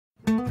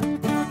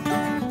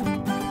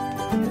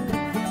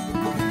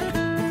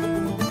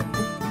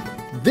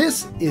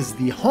This is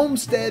the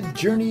Homestead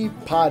Journey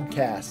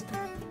Podcast,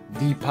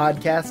 the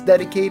podcast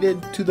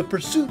dedicated to the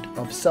pursuit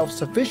of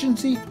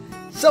self-sufficiency,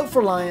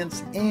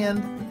 self-reliance,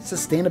 and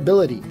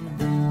sustainability.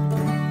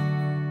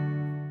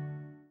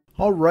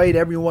 All right,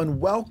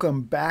 everyone,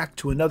 welcome back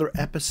to another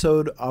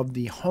episode of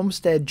the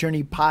Homestead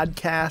Journey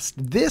Podcast.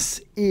 This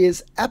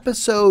is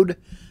episode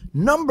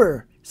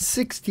number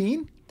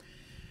 16,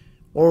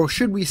 or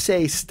should we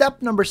say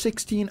step number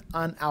 16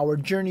 on our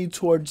journey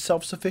towards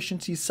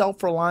self-sufficiency,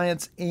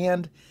 self-reliance,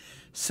 and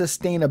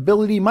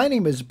sustainability. My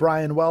name is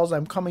Brian Wells.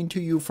 I'm coming to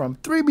you from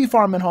 3B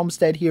Farm and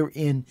Homestead here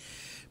in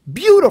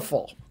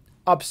beautiful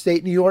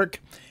upstate New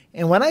York.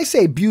 And when I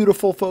say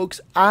beautiful,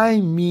 folks, I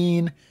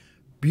mean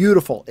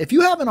beautiful. If you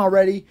haven't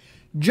already,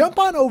 jump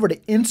on over to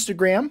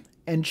Instagram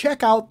and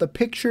check out the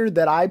picture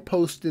that I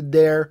posted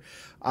there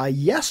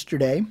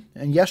yesterday.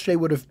 And yesterday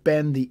would have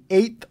been the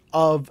 8th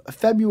of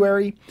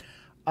February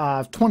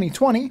of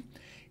 2020.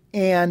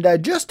 And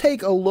just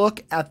take a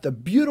look at the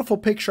beautiful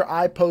picture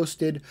I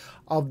posted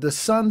of the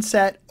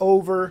sunset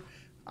over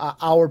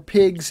our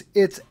pigs.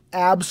 It's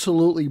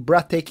absolutely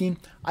breathtaking.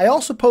 I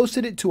also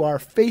posted it to our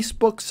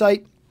Facebook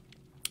site.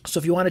 So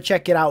if you want to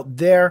check it out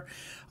there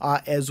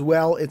as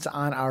well, it's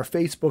on our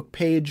Facebook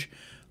page,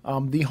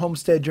 the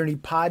Homestead Journey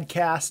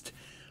Podcast,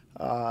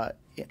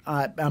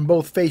 on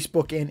both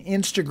Facebook and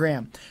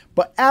Instagram.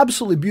 But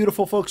absolutely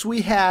beautiful, folks.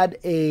 We had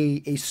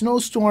a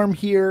snowstorm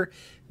here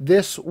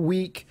this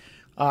week.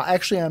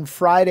 Actually, on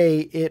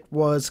Friday, it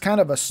was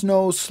kind of a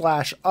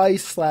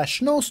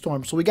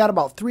snow/ice/snowstorm. So we got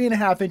about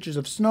 3.5 inches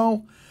of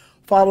snow,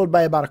 followed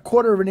by about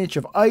 1/4 of an inch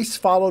of ice,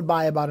 followed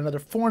by about another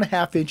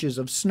 4.5 inches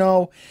of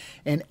snow,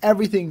 and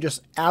everything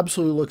just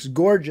absolutely looks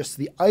gorgeous.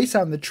 The ice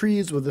on the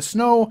trees with the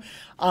snow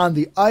on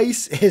the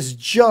ice is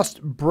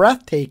just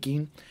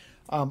breathtaking.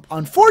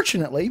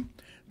 Unfortunately,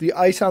 the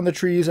ice on the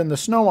trees and the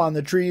snow on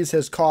the trees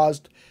has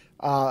caused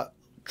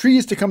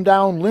trees to come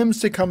down, limbs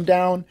to come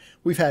down.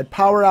 We've had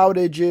power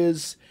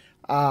outages.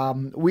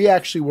 We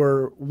actually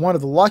were one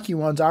of the lucky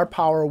ones. Our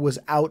power was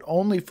out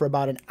only for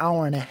about an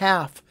hour and a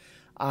half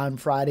on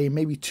Friday,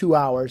 maybe 2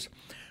 hours.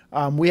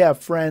 We have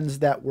friends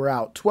that were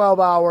out 12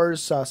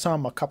 hours,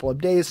 some a couple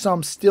of days.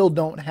 Some still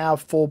don't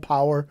have full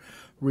power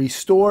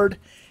restored.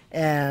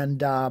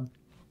 And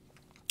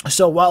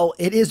so while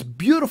it is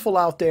beautiful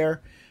out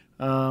there,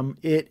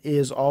 it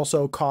is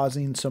also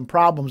causing some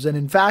problems. And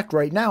in fact,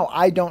 right now,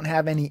 I don't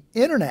have any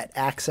internet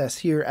access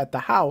here at the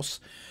house.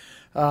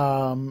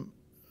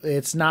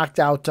 It's knocked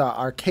out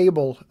our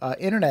cable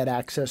internet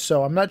access.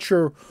 So I'm not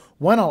sure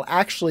when I'll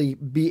actually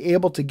be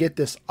able to get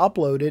this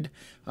uploaded,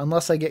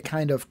 unless I get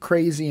kind of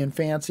crazy and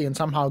fancy and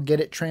somehow get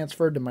it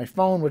transferred to my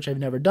phone, which I've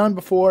never done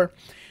before,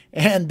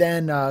 and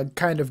then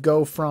kind of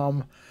go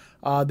from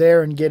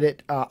there and get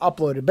it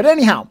uploaded. But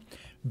anyhow,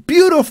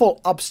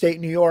 beautiful upstate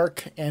New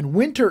York, and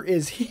winter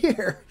is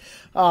here.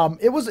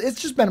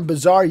 It's just been a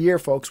bizarre year,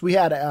 folks. We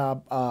had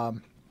a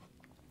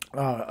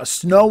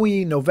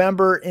snowy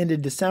November into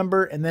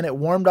December, and then it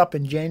warmed up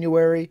in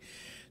January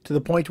to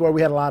the point where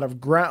we had a lot of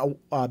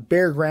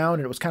bare ground,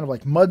 and it was kind of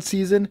like mud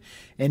season.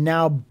 And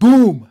now,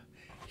 boom,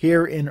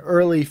 here in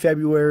early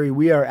February,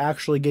 we are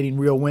actually getting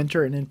real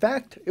winter. And in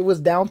fact, it was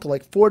down to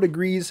like 4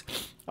 degrees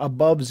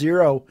above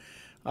zero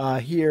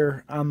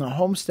here on the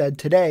homestead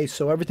today,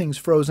 so everything's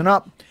frozen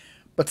up,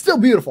 but still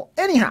beautiful.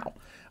 Anyhow,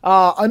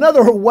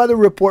 another weather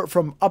report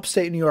from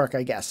upstate New York,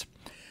 I guess.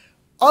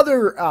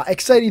 Other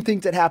exciting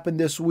things that happened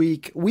this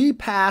week. We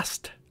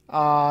passed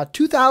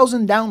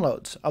 2,000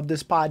 downloads of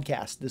this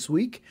podcast this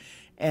week,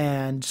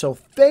 and so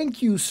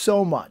thank you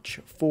so much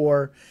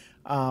for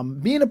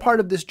being a part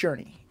of this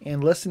journey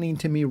and listening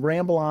to me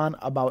ramble on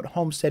about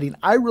homesteading.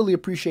 I really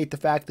appreciate the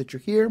fact that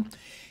you're here,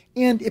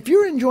 and if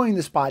you're enjoying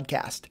this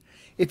podcast,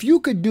 if you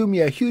could do me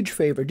a huge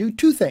favor, do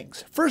 2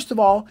 things. First of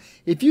all,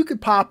 if you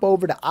could pop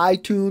over to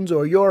iTunes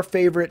or your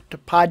favorite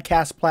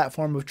podcast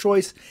platform of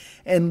choice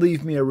and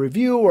leave me a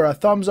review or a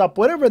thumbs up,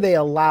 whatever they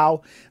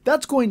allow,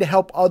 that's going to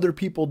help other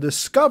people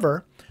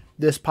discover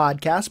this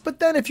podcast. But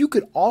then if you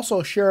could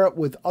also share it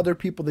with other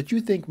people that you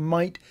think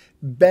might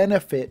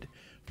benefit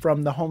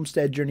from the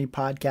Homestead Journey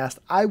Podcast,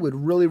 I would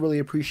really, really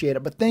appreciate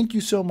it. But thank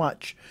you so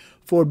much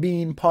for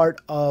being part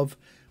of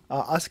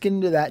us getting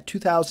to that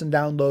 2,000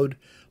 download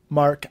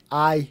mark.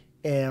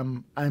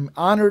 I'm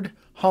honored,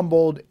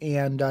 humbled,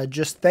 and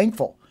just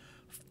thankful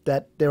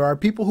that there are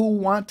people who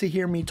want to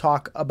hear me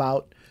talk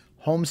about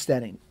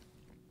homesteading.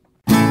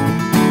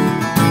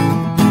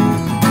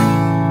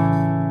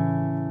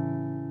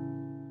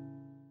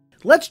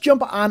 Let's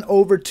jump on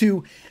over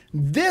to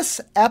this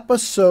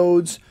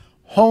episode's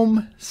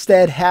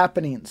homestead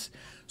happenings.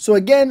 So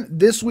again,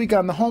 this week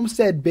on the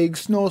homestead, big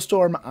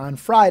snowstorm on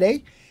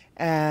Friday.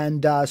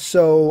 And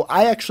so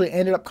I actually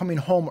ended up coming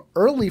home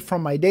early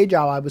from my day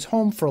job. I was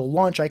home for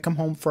lunch. I come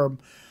home from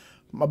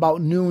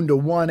about noon to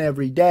 1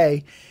 every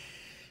day.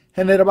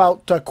 And at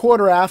about a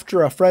quarter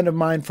after, a friend of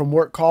mine from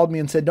work called me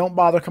and said, don't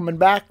bother coming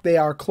back. They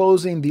are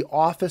closing the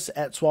office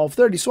at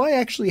 12:30. So I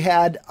actually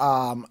had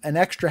an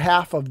extra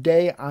half of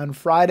day on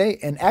Friday,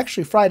 and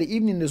actually Friday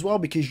evening as well,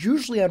 because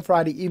usually on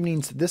Friday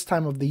evenings this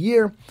time of the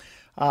year,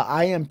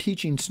 I am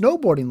teaching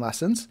snowboarding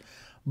lessons,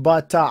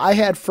 but I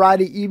had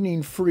Friday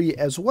evening free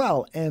as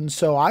well. And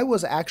so I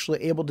was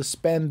actually able to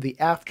spend the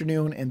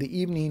afternoon and the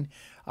evening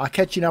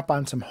catching up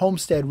on some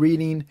homestead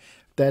reading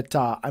that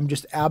I'm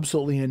just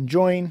absolutely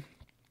enjoying.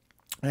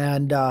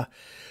 And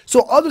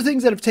so other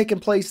things that have taken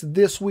place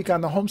this week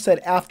on the homestead: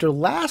 after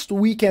last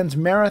weekend's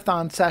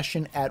marathon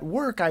session at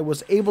work, I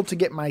was able to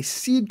get my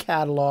seed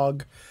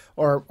catalog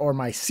or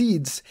my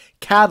seeds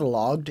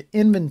cataloged,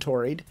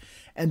 inventoried.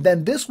 And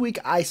then this week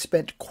I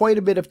spent quite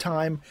a bit of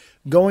time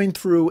going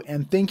through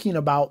and thinking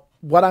about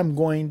what I'm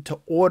going to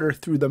order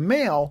through the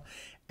mail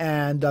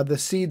and the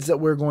seeds that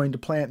we're going to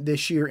plant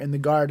this year in the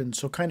garden.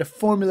 So kind of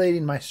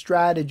formulating my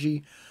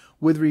strategy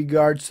with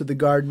regards to the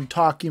garden,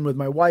 talking with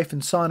my wife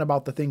and son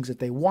about the things that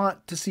they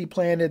want to see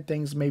planted,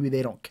 things maybe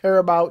they don't care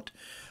about.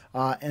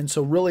 And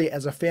so really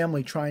as a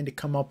family trying to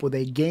come up with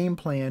a game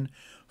plan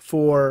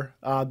for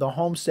the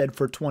homestead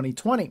for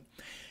 2020.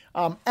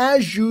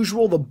 As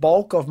usual, the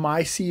bulk of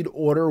my seed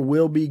order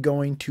will be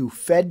going to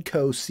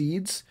Fedco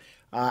Seeds.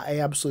 I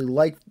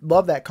absolutely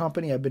love that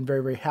company. I've been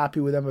very, very happy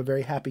with them, a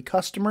very happy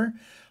customer.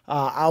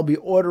 I'll be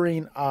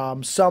ordering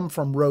some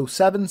from Row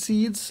 7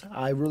 Seeds.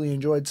 I really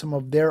enjoyed some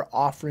of their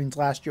offerings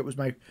last year. It was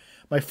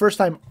my first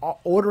time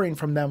ordering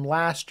from them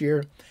last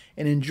year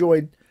and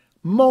enjoyed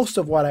most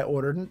of what I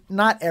ordered.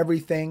 Not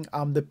everything.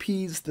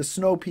 The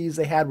snow peas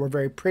they had were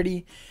very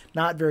pretty,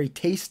 not very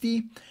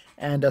tasty.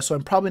 And so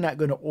I'm probably not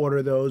going to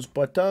order those.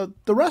 But the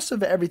rest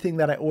of everything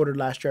that I ordered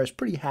last year I was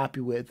pretty happy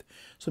with.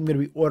 So I'm going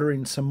to be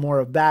ordering some more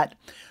of that.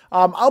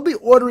 I'll be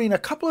ordering a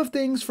couple of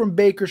things from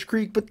Baker's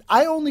Creek, but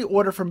I only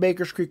order from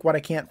Baker's Creek what I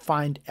can't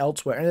find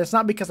elsewhere. And it's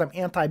not because I'm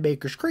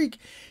anti-Baker's Creek.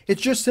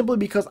 It's just simply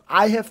because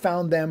I have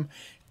found them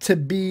to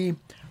be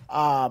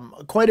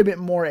quite a bit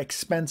more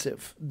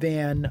expensive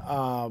than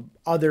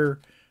other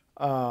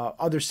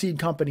seed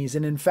companies.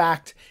 And in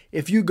fact,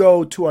 if you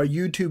go to our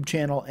YouTube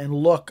channel and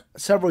look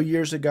several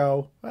years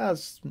ago, I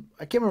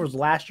can't remember if it was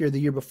last year or the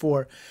year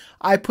before,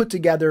 I put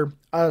together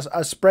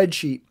a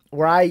spreadsheet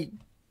where I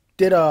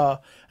did an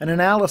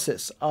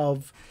analysis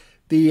of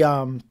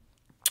the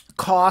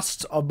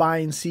costs of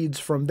buying seeds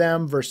from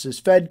them versus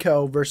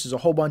Fedco versus a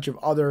whole bunch of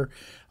other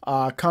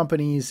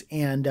companies,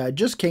 and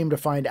just came to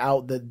find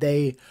out that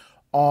they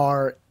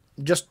are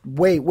just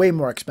way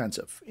more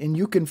expensive. And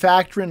you can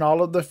factor in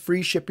all of the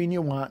free shipping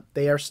you want.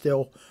 They are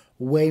still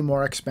way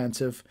more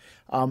expensive,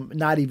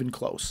 not even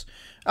close.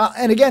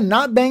 And again,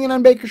 not banging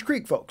on Baker's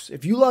Creek, folks.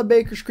 If you love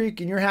Baker's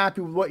Creek and you're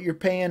happy with what you're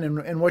paying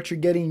and what you're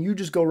getting, you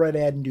just go right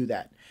ahead and do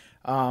that.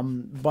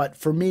 But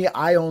for me,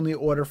 I only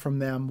order from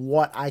them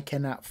what I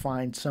cannot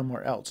find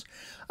somewhere else.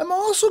 I'm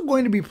also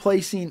going to be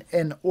placing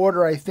an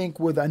order, I think,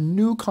 with a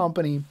new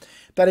company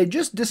that I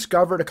just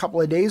discovered a couple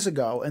of days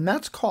ago, and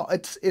that's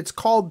it's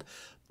called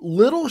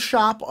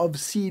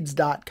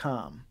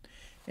littleshopofseeds.com.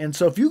 And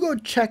so if you go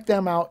check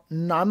them out,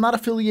 I'm not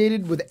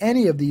affiliated with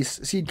any of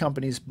these seed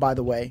companies, by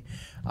the way,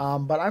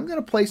 but I'm going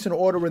to place an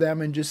order with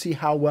them and just see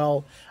how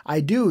well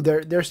I do.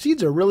 Their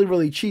seeds are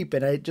really cheap,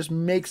 and it just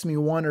makes me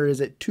wonder, is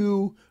it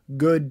too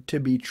good to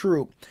be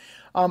true?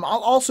 I'll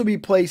also be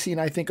placing,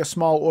 I think, a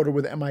small order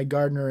with MI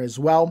Gardener as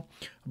well.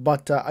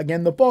 But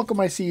again, the bulk of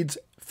my seeds,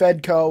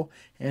 Fedco,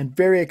 and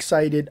very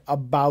excited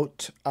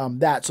about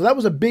that. So that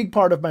was a big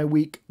part of my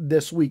week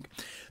this week.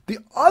 The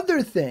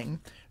other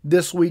thing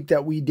this week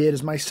that we did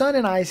is my son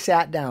and I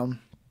sat down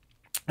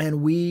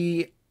and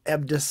we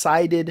have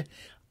decided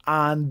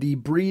on the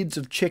breeds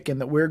of chicken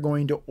that we're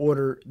going to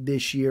order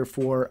this year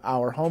for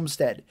our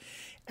homestead.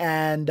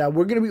 And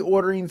we're going to be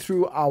ordering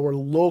through our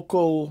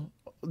local,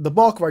 the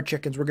bulk of our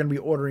chickens we're going to be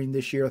ordering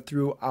this year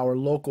through our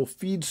local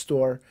feed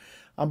store.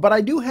 But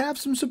I do have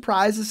some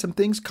surprises, some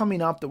things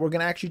coming up that we're going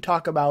to actually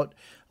talk about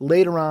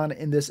later on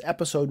in this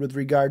episode with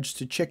regards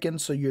to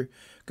chickens. So you're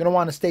going to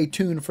want to stay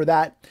tuned for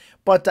that.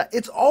 But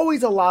it's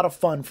always a lot of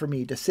fun for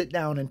me to sit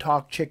down and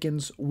talk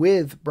chickens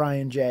with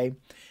Brian J.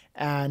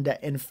 And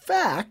in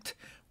fact,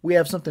 we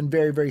have something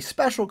very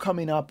special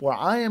coming up where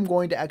I am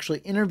going to actually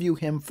interview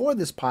him for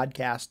this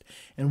podcast.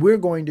 And we're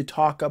going to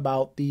talk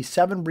about the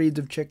 7 breeds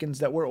of chickens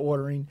that we're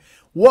ordering,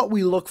 what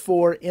we look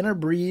for in a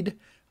breed,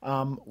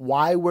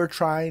 why we're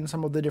trying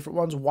some of the different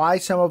ones, why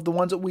some of the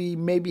ones that we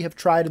maybe have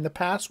tried in the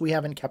past we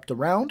haven't kept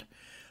around.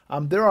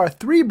 There are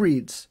 3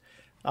 breeds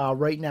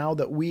right now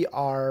that we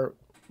are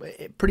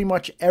pretty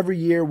much every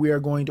year we are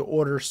going to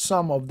order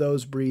some of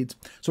those breeds.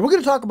 So we're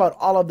going to talk about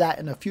all of that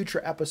in a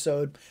future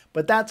episode,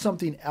 but that's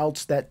something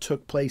else that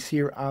took place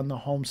here on the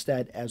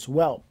homestead as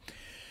well.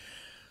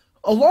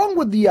 Along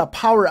with the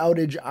power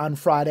outage on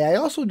Friday, I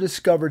also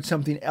discovered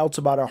something else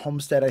about our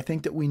homestead I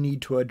think that we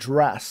need to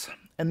address.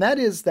 And that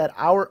is that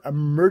our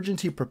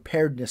emergency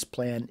preparedness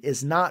plan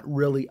is not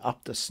really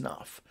up to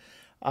snuff.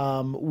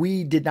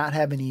 We did not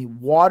have any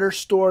water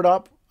stored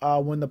up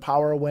when the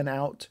power went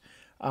out.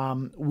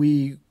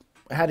 We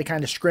had to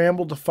kind of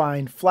scramble to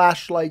find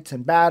flashlights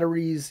and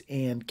batteries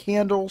and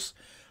candles.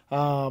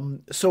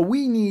 So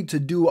we need to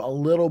do a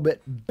little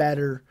bit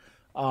better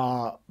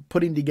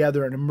putting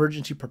together an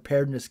emergency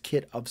preparedness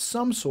kit of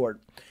some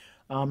sort.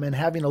 and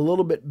having a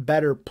little bit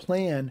better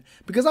plan,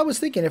 because I was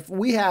thinking if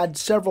we had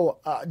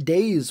several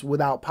days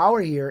without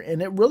power here,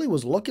 and it really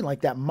was looking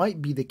like that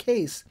might be the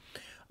case,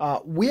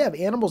 we have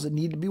animals that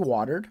need to be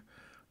watered.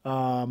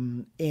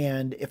 And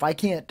if I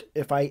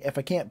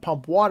can't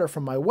pump water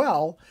from my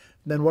well,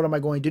 then what am I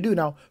going to do?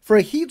 Now, for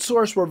a heat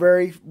source, we're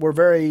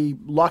very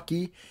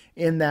lucky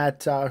in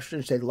that, I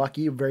shouldn't say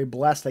lucky, very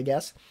blessed, I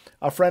guess.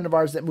 A friend of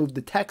ours that moved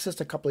to Texas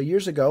a couple of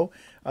years ago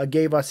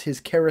gave us his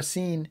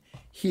kerosene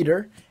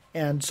heater,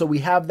 and so we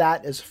have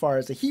that as far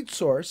as a heat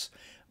source.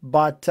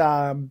 But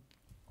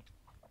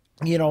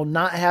you know,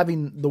 not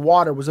having the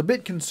water was a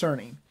bit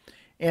concerning.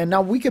 And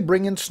now we could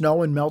bring in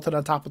snow and melt it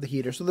on top of the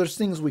heater. So there's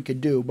things we could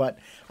do, but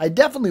I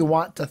definitely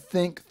want to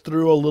think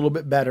through a little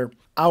bit better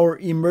our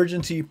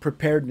emergency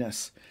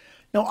preparedness.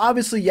 Now,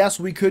 obviously, yes,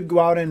 we could go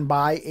out and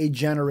buy a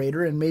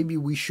generator, and maybe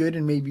we should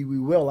and maybe we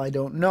will. I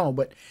don't know.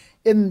 But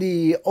in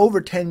the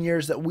over 10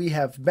 years that we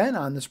have been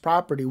on this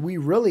property, we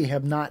really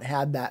have not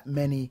had that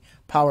many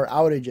power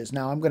outages.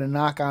 Now, I'm going to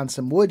knock on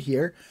some wood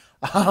here.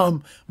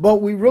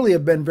 But we really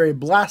have been very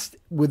blessed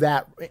with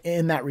that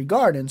in that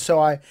regard. And so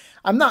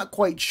I'm not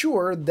quite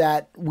sure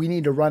that we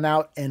need to run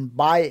out and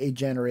buy a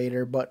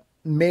generator, but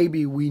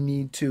maybe we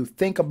need to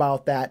think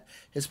about that,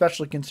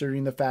 especially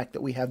considering the fact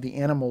that we have the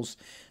animals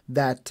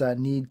that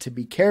need to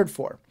be cared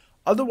for.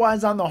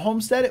 Otherwise, on the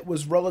homestead, it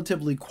was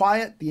relatively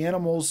quiet. The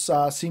animals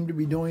seem to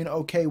be doing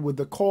okay with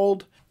the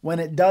cold. When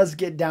it does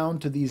get down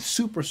to these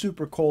super,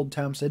 super cold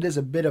temps, it is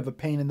a bit of a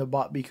pain in the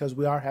butt because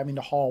we are having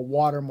to haul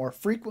water more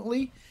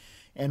frequently.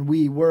 And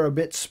we were a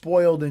bit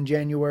spoiled in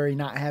January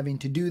not having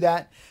to do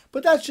that.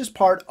 But that's just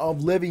part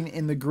of living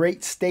in the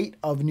great state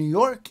of New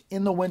York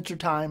in the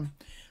wintertime.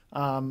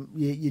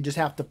 You just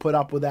have to put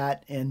up with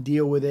that and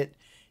deal with it.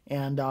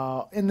 And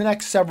in the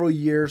next several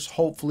years,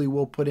 hopefully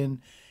we'll put in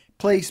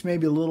place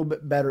maybe a little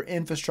bit better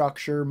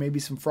infrastructure, maybe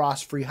some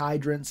frost-free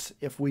hydrants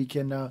if we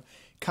can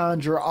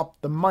conjure up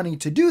the money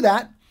to do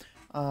that.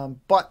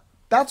 But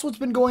that's what's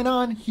been going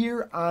on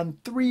here on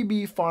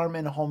 3B Farm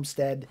and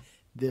Homestead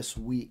this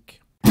week.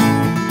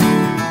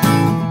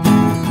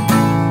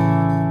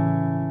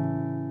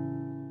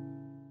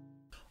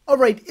 All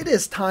right, it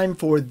is time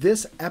for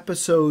this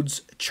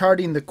episode's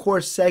Charting the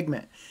Course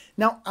segment.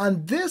 Now,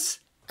 on this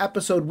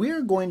episode, we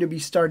are going to be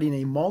starting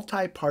a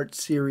multi-part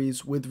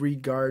series with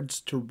regards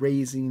to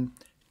raising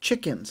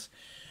chickens.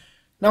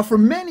 Now, for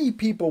many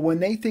people, when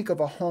they think of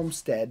a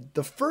homestead,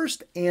 the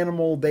first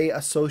animal they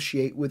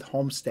associate with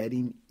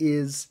homesteading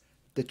is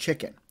the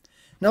chicken.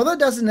 Now, that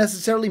doesn't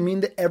necessarily mean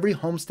that every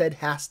homestead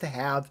has to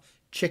have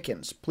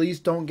chickens.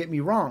 Please don't get me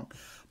wrong.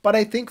 But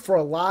I think for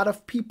a lot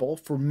of people,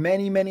 for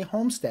many, many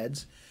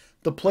homesteads,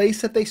 the place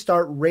that they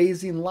start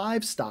raising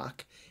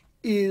livestock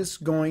is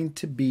going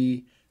to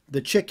be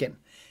the chicken.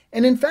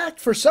 And in fact,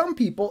 for some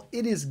people,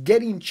 it is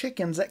getting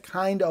chickens that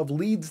kind of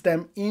leads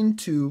them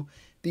into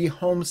the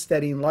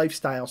homesteading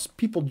lifestyles.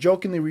 People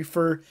jokingly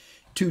refer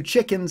to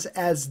chickens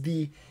as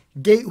the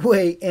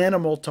gateway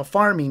animal to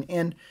farming.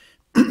 And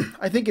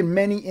I think in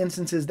many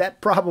instances that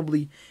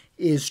probably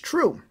is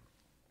true.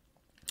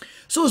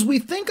 So as we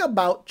think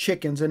about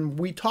chickens and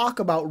we talk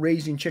about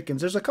raising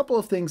chickens, there's a couple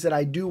of things that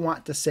I do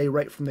want to say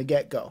right from the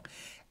get-go.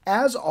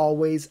 As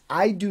always,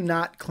 I do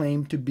not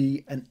claim to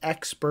be an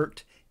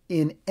expert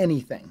in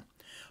anything.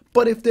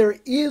 But if there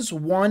is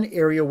one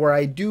area where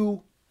I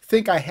do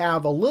think I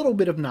have a little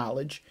bit of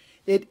knowledge,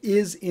 it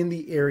is in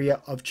the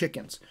area of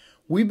chickens.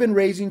 We've been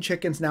raising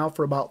chickens now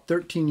for about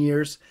 13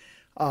 years.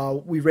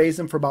 We raised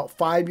them for about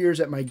 5 years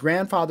at my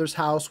grandfather's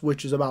house,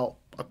 which is about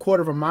a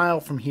quarter of a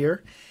mile from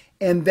here.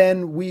 And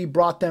then we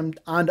brought them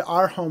onto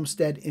our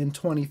homestead in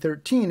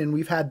 2013, and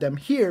we've had them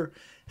here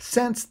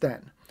since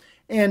then.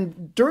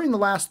 And during the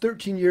last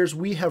 13 years,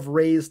 we have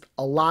raised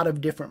a lot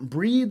of different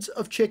breeds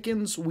of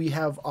chickens. We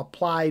have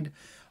applied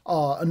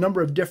a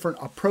number of different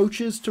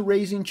approaches to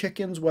raising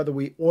chickens, whether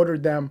we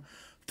ordered them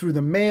through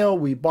the mail,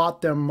 we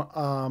bought them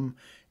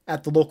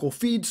at the local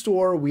feed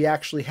store. We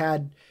actually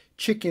had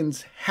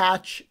chickens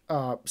hatch,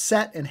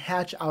 set and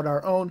hatch out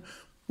our own.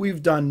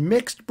 We've done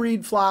mixed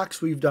breed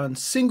flocks. We've done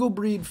single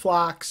breed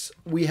flocks.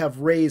 We have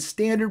raised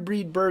standard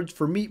breed birds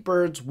for meat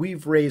birds.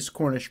 We've raised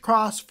Cornish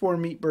cross for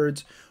meat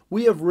birds.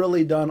 We have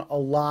really done a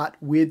lot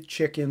with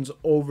chickens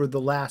over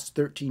the last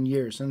 13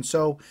 years. And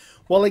so,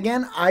 well,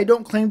 again, I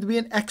don't claim to be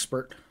an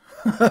expert.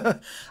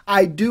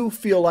 I do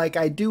feel like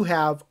I do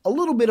have a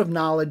little bit of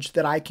knowledge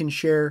that I can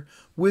share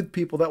with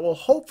people that will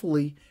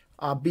hopefully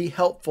be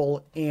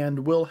helpful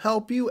and will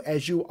help you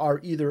as you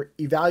are either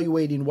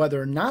evaluating whether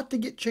or not to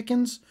get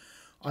chickens,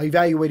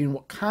 evaluating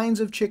what kinds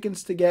of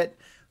chickens to get,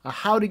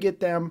 how to get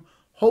them.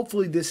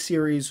 Hopefully this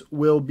series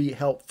will be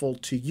helpful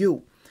to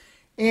you.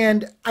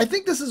 And I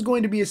think this is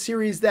going to be a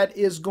series that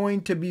is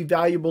going to be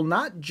valuable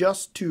not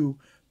just to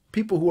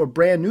people who are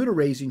brand new to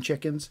raising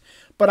chickens,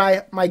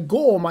 but my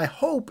goal, my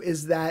hope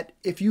is that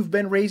if you've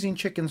been raising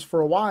chickens for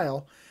a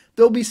while,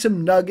 there'll be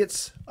some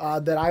nuggets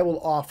that I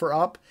will offer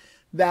up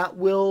that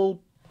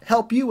will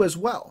help you as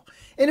well.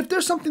 And if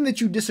there's something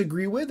that you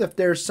disagree with, if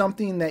there's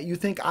something that you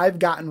think I've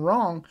gotten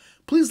wrong,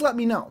 please let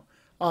me know.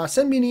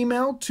 send me an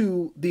email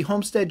to the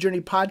Homestead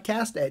Journey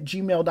Podcast at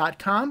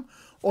gmail.com,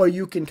 or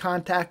you can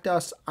contact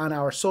us on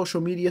our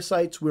social media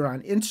sites. We're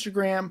on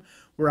Instagram,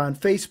 we're on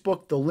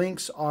Facebook. The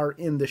links are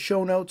in the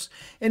show notes.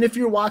 And if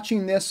you're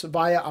watching this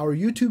via our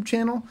YouTube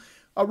channel,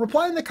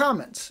 reply in the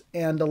comments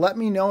and let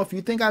me know if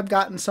you think I've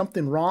gotten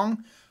something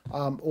wrong,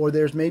 or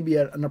there's maybe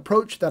an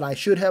approach that I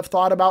should have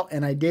thought about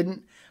and I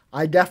didn't.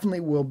 I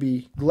definitely will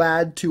be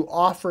glad to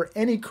offer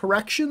any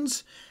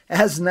corrections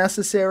as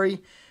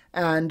necessary,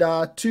 and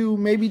to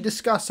maybe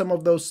discuss some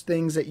of those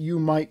things that you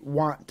might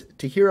want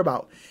to hear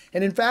about.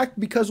 And in fact,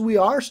 because we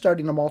are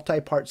starting a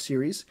multi-part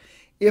series,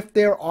 if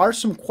there are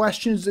some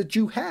questions that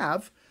you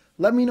have,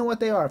 let me know what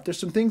they are. If there's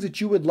some things that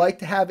you would like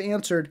to have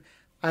answered,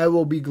 I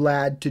will be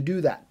glad to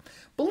do that.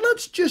 But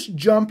let's just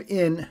jump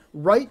in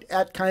right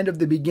at kind of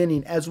the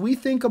beginning. As we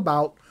think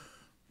about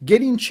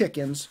getting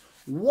chickens,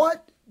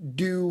 what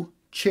do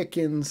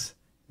chickens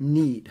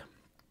need?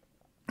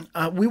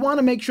 We want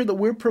to make sure that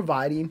we're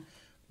providing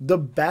the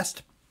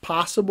best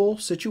possible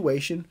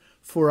situation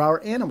for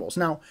our animals.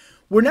 Now,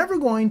 we're never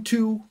going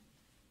to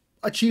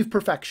achieve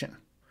perfection.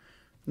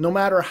 No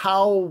matter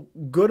how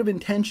good of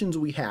intentions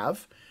we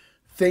have,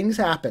 things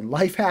happen.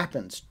 Life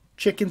happens.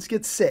 Chickens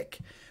get sick.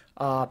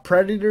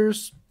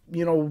 Predators,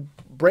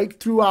 break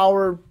through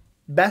our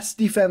best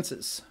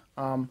defenses.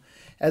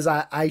 As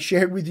I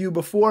shared with you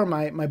before,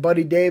 my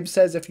buddy Dave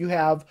says if you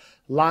have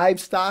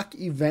livestock,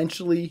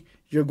 eventually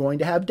you're going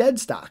to have dead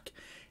stock.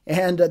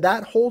 And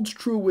that holds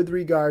true with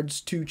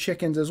regards to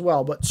chickens as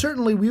well. But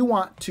certainly we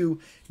want to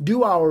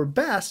do our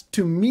best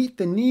to meet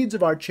the needs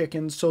of our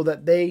chickens so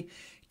that they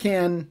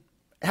can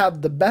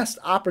have the best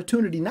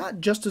opportunity, not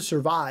just to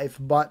survive,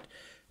 but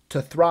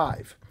to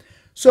thrive.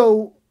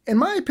 So, in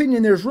my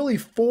opinion, there's really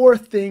 4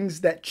 things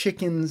that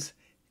chickens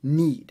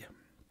need.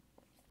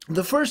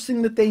 The first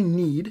thing that they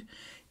need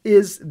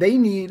is they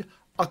need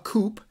a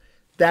coop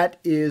that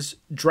is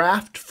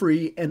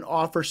draft-free and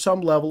offers some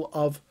level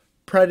of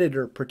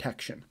predator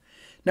protection.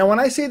 Now, when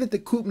I say that the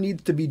coop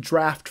needs to be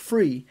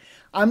draft-free,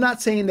 I'm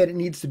not saying that it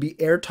needs to be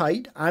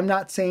airtight. I'm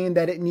not saying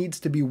that it needs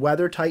to be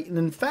weather-tight. And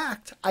in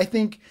fact, I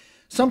think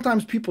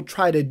sometimes people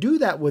try to do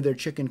that with their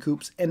chicken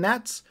coops, and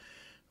that's,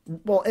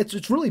 well,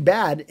 it's really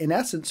bad in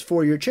essence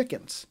for your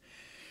chickens.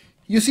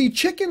 You see,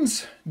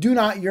 chickens do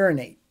not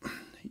urinate.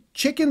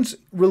 Chickens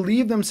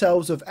relieve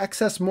themselves of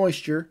excess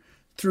moisture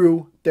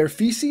through their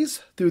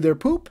feces, through their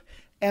poop,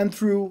 and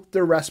through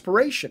their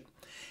respiration.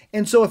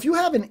 And so if you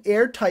have an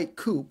airtight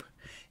coop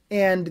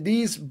and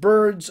these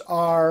birds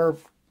are,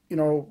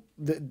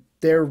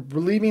 they're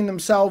relieving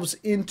themselves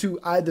into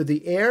either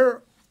the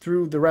air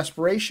through the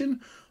respiration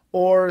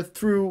or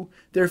through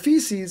their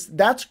feces,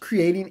 that's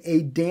creating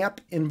a damp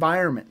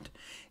environment.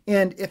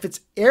 And if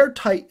it's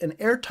an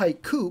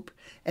airtight coop,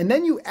 and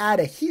then you add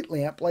a heat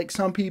lamp like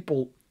some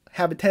people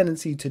have a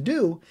tendency to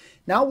do,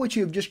 now what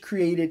you've just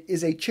created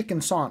is a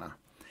chicken sauna.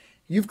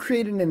 You've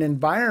created an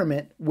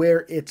environment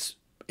where it's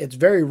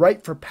very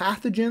ripe for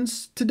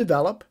pathogens to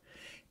develop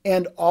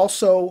and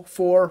also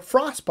for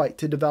frostbite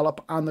to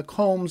develop on the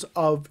combs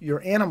of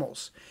your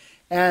animals.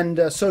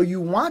 And so you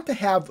want to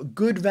have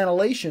good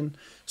ventilation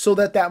so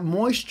that that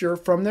moisture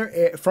from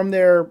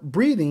their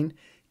breathing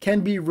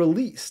can be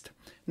released.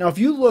 Now, if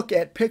you look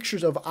at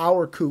pictures of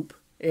our coop,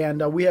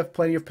 and we have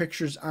plenty of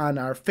pictures on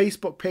our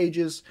Facebook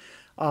pages.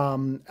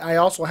 I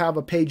also have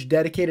a page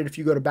dedicated if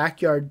you go to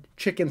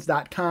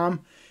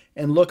backyardchickens.com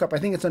and look up, I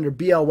think it's under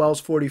BL Wells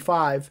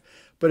 45,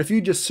 but if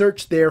you just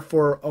search there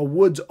for a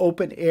woods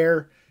open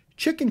air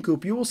chicken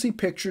coop, you will see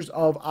pictures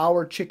of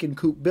our chicken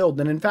coop build.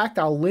 And in fact,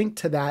 I'll link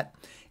to that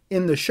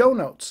in the show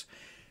notes.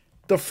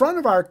 The front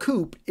of our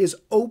coop is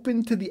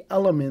open to the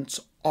elements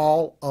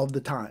all of the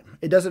time.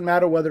 It doesn't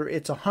matter whether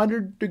it's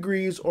 100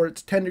 degrees or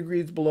it's 10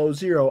 degrees below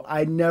zero.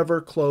 I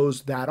never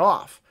close that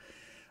off.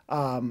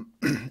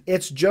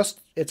 It's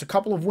a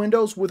couple of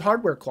windows with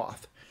hardware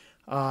cloth.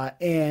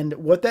 And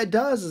what that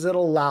does is it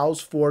allows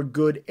for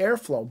good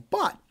airflow.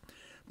 But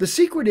the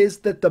secret is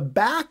that the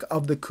back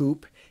of the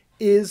coop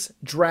is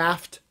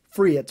draft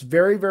free. It's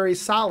very, very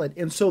solid.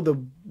 And so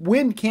the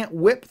wind can't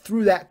whip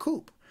through that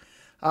coop.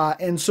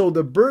 And so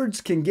the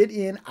birds can get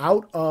in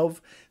out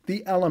of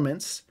the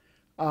elements,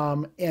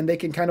 and they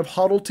can kind of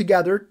huddle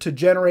together to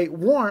generate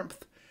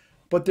warmth,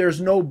 but there's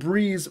no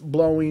breeze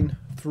blowing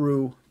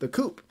through the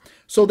coop.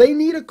 So they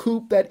need a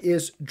coop that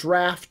is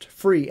draft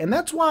free. And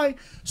that's why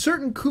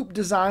certain coop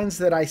designs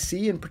that I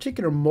see, in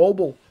particular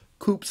mobile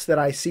coops that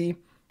I see,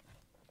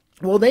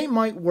 well, they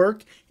might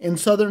work in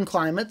southern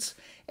climates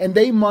and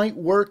they might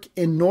work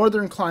in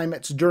northern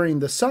climates during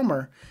the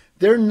summer.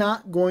 They're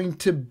not going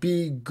to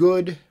be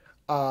good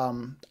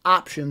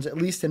options, at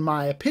least in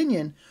my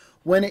opinion,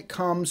 when it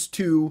comes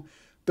to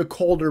the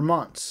colder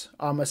months,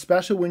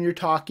 especially when you're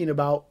talking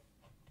about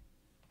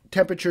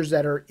temperatures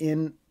that are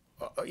in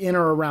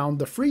or around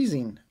the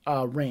freezing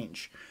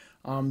range.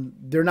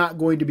 They're not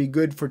going to be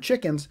good for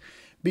chickens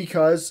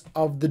because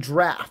of the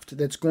draft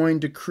that's going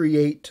to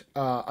create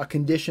a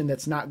condition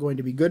that's not going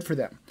to be good for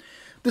them.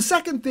 The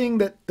second thing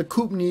that the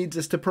coop needs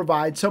is to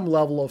provide some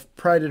level of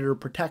predator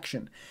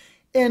protection.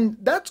 And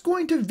that's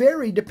going to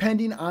vary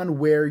depending on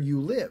where you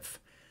live.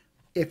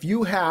 If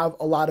you have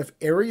a lot of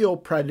aerial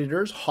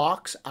predators,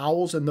 hawks,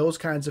 owls, and those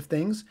kinds of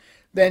things,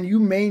 then you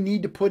may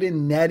need to put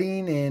in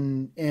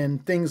netting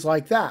and things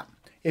like that.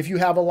 If you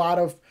have a lot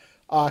of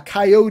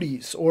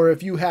coyotes, or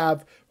if you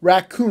have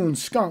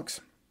raccoons,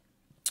 skunks,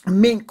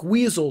 mink,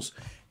 weasels,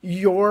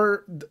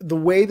 the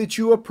way that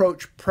you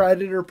approach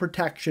predator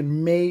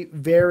protection may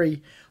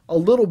vary a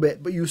little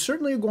bit, but you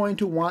certainly are going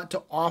to want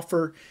to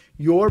offer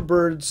your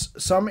birds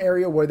some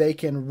area where they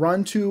can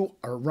run to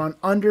or run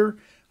under.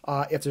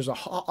 If there's a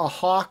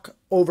hawk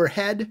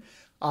overhead,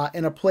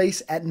 and a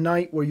place at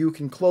night where you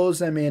can close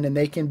them in and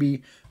they can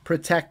be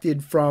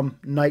protected from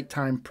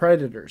nighttime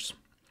predators.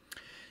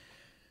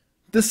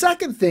 The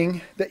second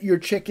thing that your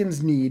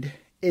chickens need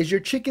is your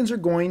chickens are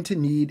going to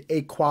need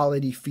a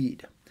quality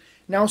feed.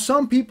 Now,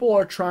 some people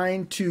are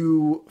trying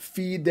to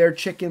feed their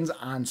chickens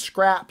on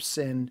scraps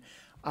and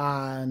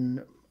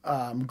on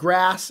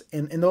grass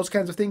and those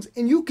kinds of things,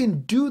 and you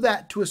can do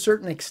that to a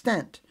certain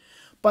extent.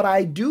 But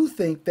I do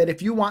think that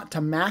if you want to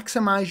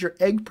maximize your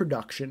egg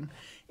production,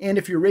 and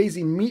if you're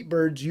raising meat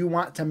birds, you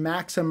want to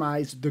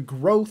maximize the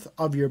growth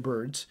of your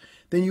birds,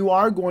 then you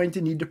are going to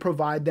need to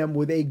provide them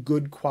with a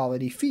good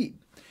quality feed.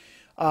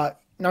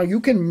 Now, you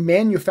can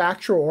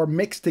manufacture or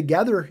mix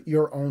together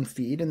your own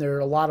feed, and there are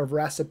a lot of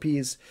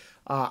recipes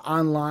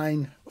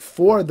online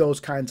for those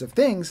kinds of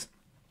things.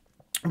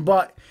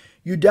 But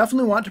you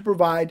definitely want to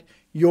provide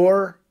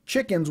your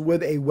chickens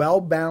with a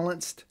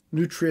well-balanced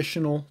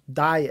nutritional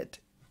diet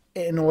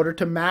in order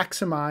to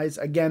maximize,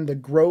 again, the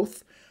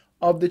growth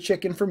of the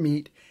chicken for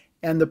meat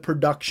and the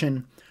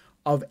production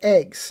of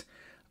eggs.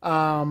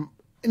 Now,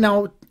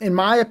 in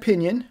my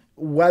opinion,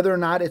 whether or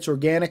not it's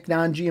organic,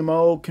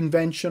 non-GMO,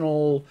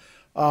 conventional,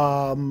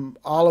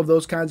 all of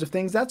those kinds of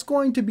things, that's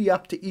going to be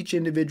up to each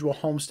individual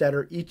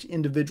homesteader, each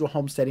individual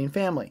homesteading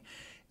family.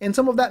 And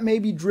some of that may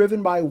be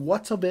driven by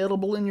what's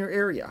available in your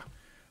area.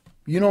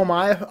 You know,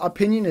 my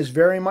opinion is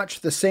very much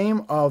the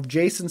same of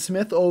Jason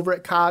Smith over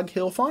at Cog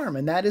Hill Farm,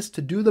 and that is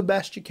to do the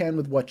best you can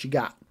with what you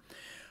got.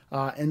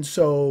 And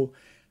so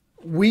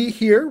we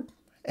here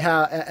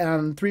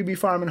on 3B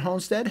Farm and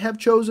Homestead have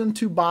chosen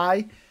to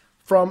buy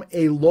from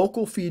a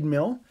local feed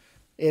mill.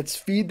 It's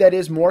feed that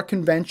is more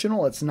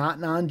conventional. It's not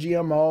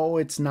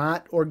non-GMO. It's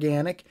not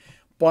organic.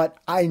 But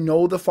I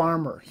know the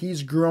farmer.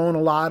 He's grown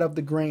a lot of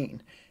the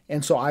grain.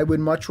 And so I would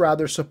much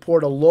rather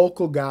support a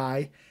local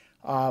guy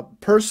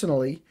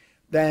personally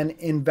than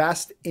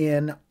invest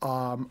in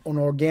an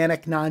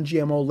organic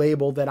non-GMO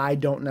label that I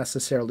don't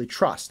necessarily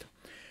trust.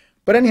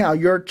 But anyhow,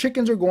 your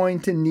chickens are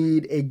going to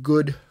need a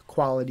good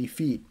quality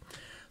feed.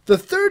 The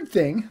third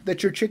thing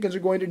that your chickens are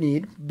going to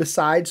need,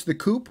 besides the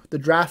coop, the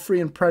draft-free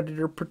and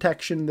predator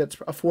protection that's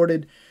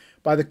afforded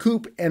by the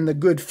coop, and the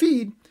good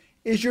feed,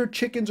 is your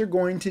chickens are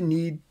going to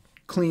need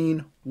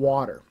clean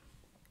water.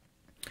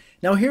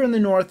 Now, here in the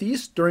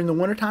Northeast, during the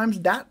winter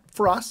times, that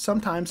for us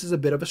sometimes is a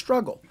bit of a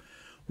struggle.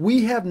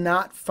 We have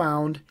not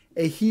found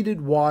a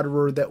heated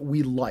waterer that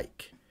we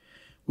like.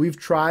 We've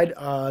tried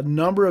a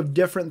number of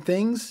different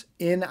things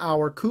in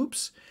our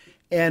coops,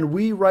 and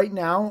we right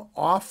now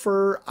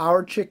offer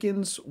our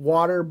chickens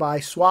water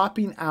by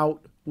swapping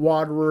out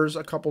waterers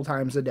a couple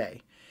times a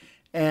day.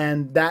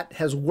 And that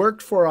has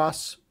worked for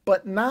us,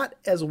 but not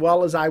as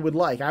well as I would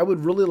like. I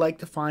would really like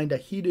to find a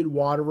heated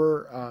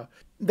waterer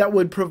that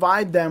would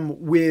provide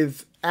them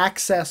with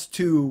access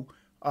to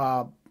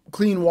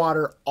clean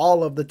water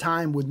all of the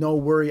time with no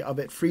worry of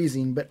it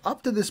freezing. But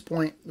up to this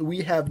point,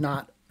 we have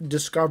not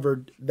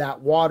discovered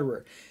that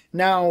waterer.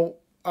 Now,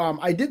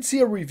 I did see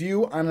a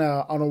review on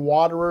a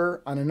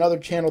waterer on another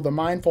channel, the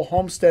Mindful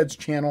Homesteads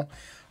channel,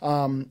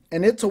 and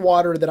it's a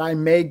waterer that I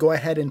may go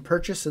ahead and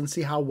purchase and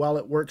see how well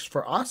it works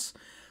for us.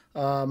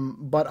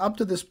 But up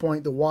to this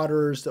point, the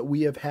waterers that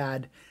we have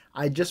had,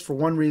 I just for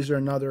one reason or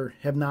another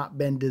have not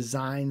been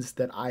designs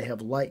that I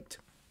have liked.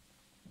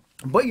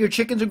 But your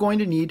chickens are going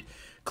to need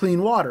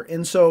clean water,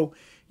 and so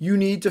you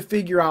need to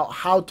figure out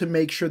how to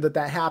make sure that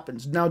that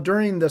happens. Now,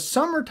 during the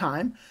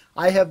summertime,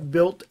 I have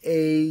built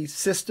a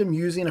system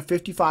using a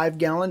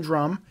 55-gallon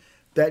drum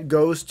that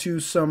goes to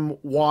some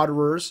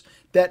waterers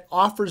that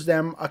offers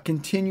them a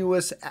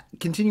continuous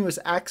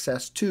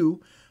access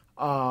to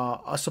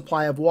a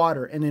supply of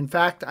water. And in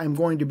fact, I'm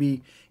going to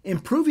be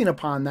improving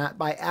upon that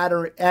by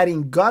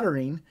adding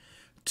guttering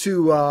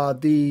to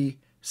the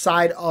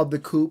side of the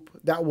coop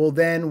that will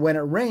then, when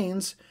it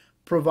rains,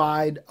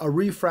 provide a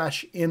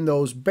refresh in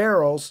those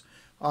barrels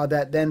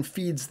that then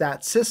feeds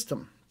that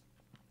system.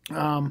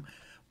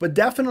 But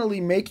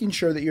definitely making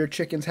sure that your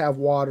chickens have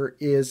water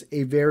is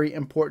a very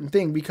important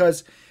thing,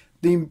 because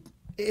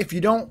if you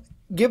don't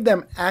give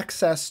them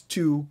access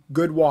to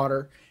good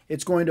water,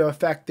 it's going to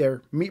affect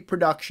their meat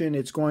production.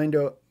 It's going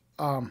to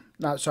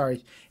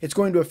it's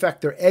going to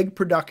affect their egg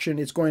production.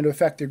 It's going to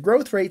affect their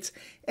growth rates,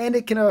 and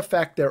it can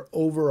affect their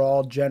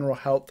overall general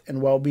health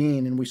and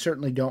well-being, and we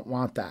certainly don't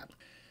want that.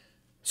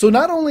 So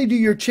not only do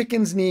your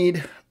chickens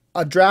need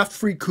a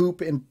draft-free coop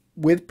and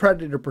with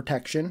predator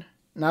protection,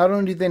 not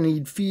only do they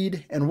need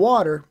feed and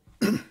water,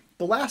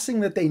 the last thing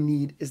that they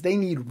need is they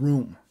need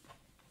room.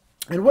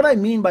 And what I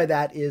mean by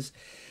that is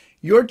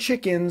your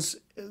chickens,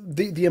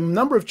 the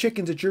number of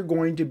chickens that you're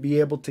going to be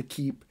able to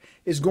keep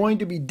is going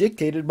to be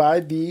dictated by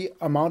the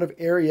amount of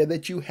area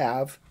that you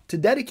have to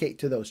dedicate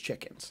to those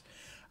chickens.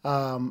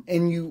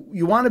 And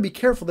you want to be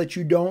careful that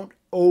you don't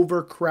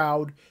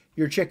overcrowd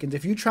your chickens.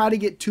 If you try to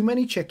get too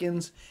many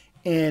chickens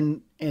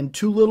in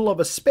too little of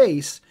a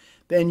space,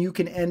 then you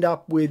can end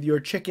up with your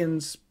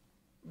chickens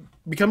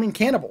becoming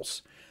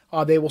cannibals.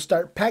 They will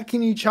start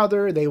pecking each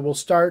other. They will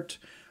start,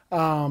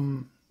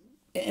 in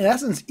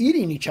essence,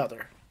 eating each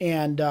other.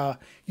 And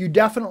you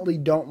definitely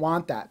don't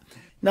want that.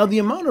 Now, the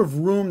amount of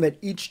room that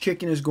each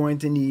chicken is going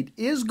to need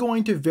is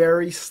going to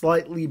vary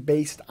slightly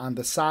based on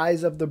the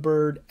size of the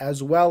bird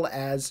as well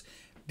as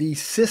the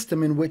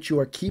system in which you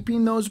are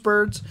keeping those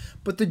birds.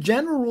 But the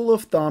general rule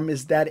of thumb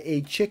is that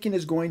a chicken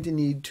is going to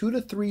need 2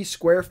 to 3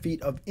 square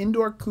feet of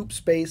indoor coop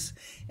space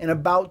and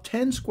about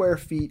 10 square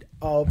feet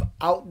of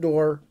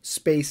outdoor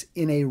space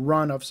in a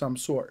run of some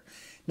sort.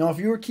 Now, if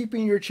you are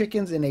keeping your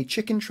chickens in a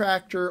chicken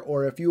tractor,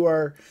 or if you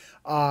are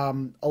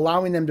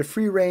allowing them to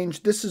free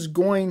range, this is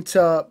going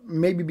to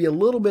maybe be a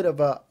little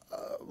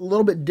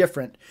bit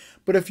different.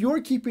 But if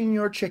you're keeping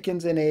your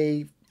chickens in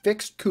a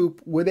fixed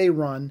coop with a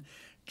run,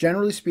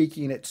 generally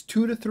speaking, it's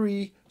 2 to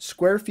 3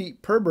 square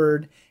feet per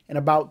bird and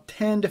about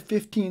 10 to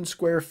 15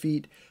 square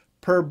feet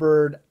per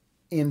bird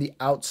in the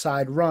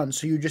outside run.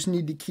 So you just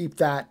need to keep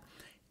that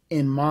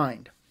in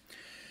mind.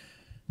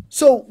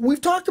 So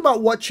we've talked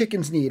about what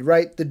chickens need,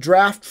 right? The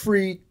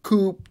draft-free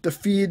coop, the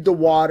feed, the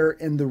water,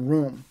 and the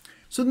room.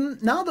 So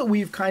now that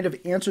we've kind of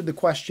answered the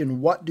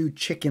question, what do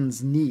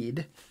chickens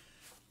need?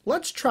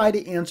 Let's try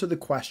to answer the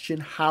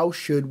question, how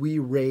should we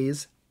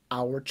raise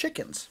our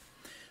chickens?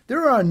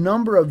 There are a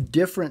number of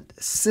different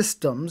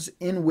systems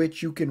in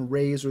which you can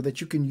raise or that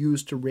you can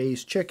use to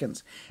raise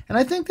chickens. And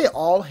I think they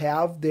all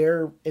have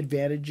their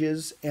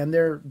advantages and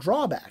their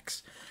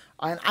drawbacks.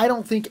 And I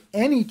don't think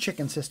any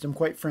chicken system,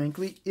 quite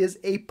frankly, is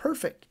a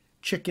perfect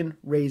chicken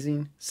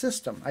raising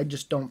system. I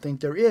just don't think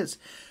there is,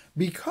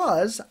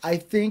 because I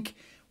think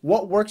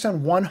what works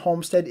on one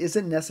homestead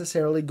isn't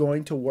necessarily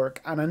going to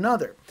work on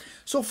another.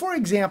 So for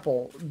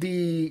example,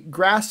 the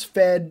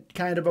grass-fed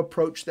kind of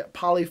approach that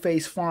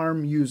Polyface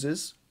Farm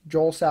uses,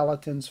 Joel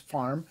Salatin's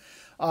farm,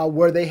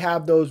 where they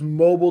have those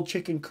mobile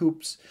chicken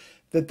coops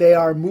that they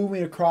are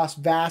moving across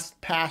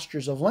vast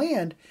pastures of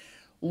land,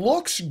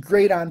 looks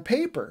great on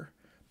paper.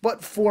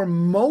 But for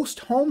most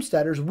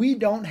homesteaders, we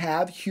don't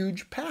have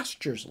huge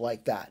pastures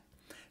like that.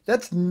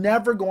 That's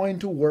never going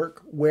to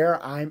work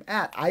where I'm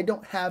at. I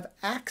don't have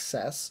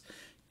access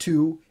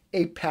to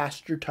a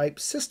pasture type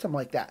system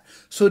like that.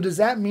 So does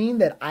that mean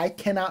that I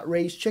cannot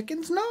raise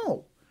chickens?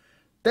 No.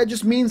 That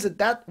just means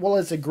that well,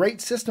 it's a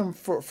great system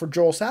for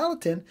Joel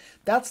Salatin.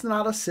 That's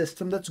not a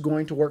system that's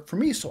going to work for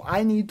me. So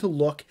I need to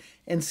look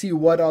and see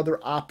what other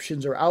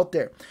options are out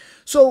there.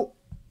 So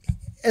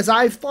as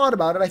I've thought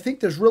about it, I think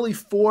there's really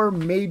 4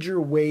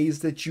 major ways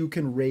that you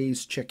can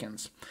raise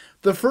chickens.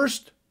 The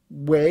first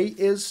way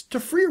is to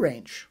free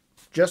range.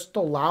 Just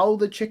allow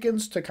the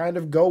chickens to kind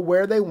of go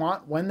where they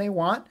want, when they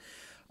want.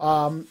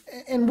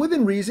 And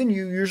within reason,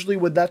 you usually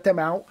would let them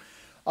out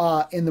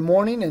in the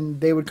morning and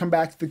they would come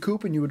back to the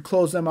coop and you would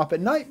close them up at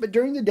night. But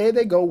during the day,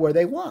 they go where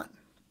they want.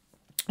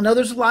 Now,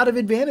 there's a lot of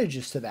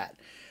advantages to that.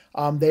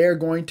 They are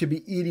going to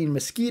be eating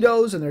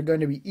mosquitoes, and they're going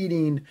to be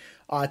eating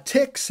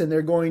ticks, and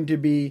they're going to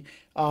be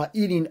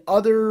eating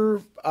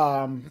other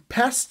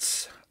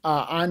pests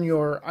on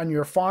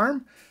your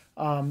farm.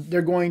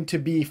 They're going to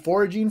be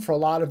foraging for a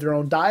lot of their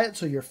own diet,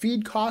 so your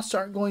feed costs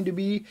aren't going to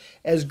be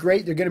as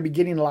great. They're going to be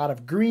getting a lot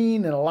of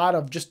green and a lot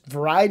of just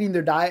variety in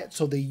their diet,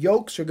 so the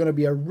yolks are going to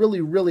be a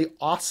really, really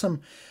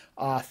awesome,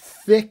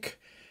 thick,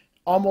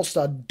 almost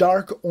a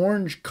dark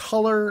orange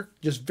color,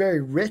 just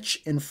very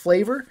rich in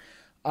flavor.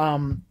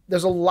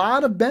 There's a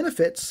lot of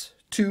benefits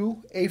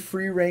to a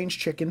free-range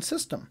chicken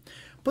system,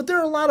 but there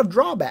are a lot of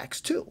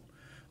drawbacks too.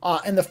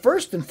 And the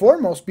first and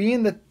foremost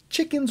being that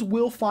chickens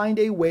will find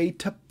a way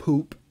to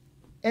poop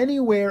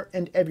anywhere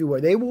and everywhere.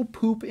 They will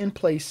poop in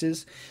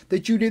places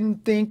that you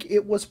didn't think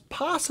it was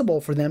possible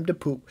for them to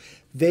poop.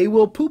 They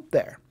will poop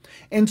there.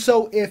 And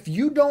so if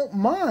you don't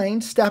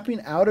mind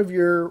stepping out of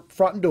your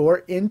front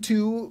door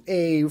into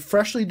a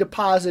freshly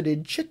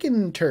deposited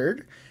chicken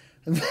turd,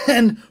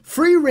 then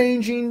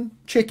free-ranging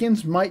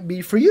chickens might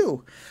be for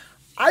you.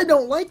 I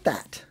don't like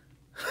that.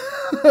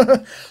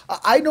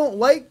 I don't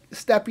like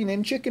stepping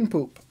in chicken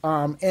poop.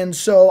 And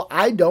so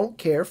I don't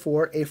care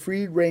for a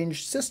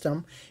free-range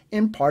system,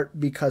 in part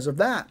because of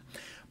that.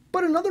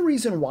 But another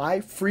reason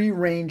why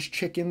free-range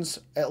chickens,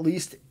 at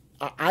least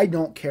I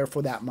don't care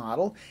for that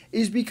model,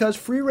 is because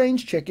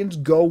free-range chickens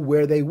go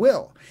where they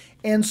will.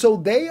 And so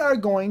they are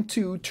going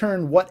to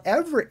turn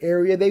whatever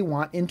area they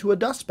want into a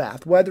dust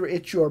bath, whether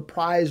it's your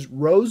prized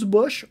rose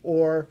bush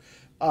or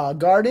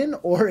garden,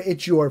 or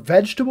it's your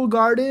vegetable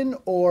garden,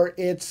 or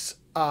it's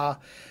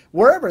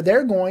wherever.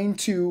 They're going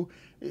to,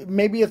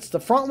 maybe it's the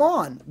front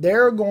lawn,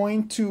 they're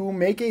going to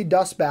make a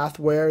dust bath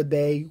where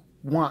they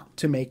want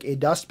to make a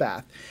dust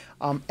bath.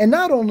 And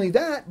not only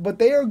that, but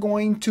they are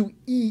going to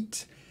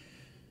eat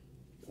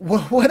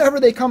whatever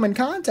they come in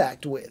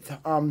contact with.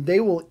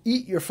 They will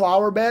eat your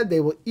flower bed. They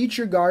will eat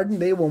your garden.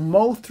 They will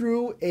mow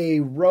through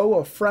a row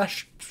of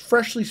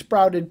freshly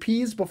sprouted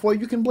peas before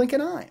you can blink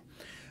an eye.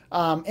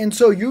 And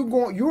so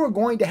you are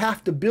going to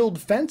have to build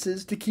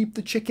fences to keep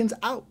the chickens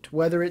out,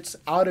 whether it's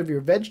out of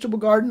your vegetable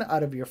garden,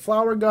 out of your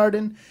flower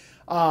garden.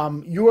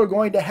 You are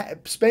going to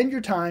spend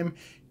your time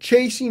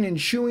chasing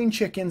and shooing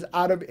chickens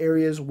out of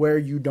areas where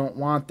you don't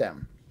want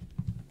them.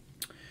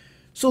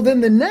 So then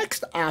the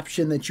next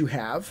option that you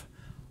have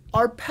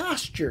are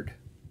pastured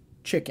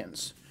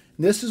chickens.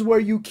 This is where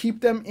you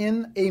keep them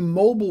in a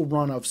mobile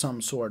run of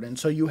some sort. And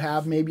so you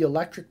have maybe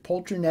electric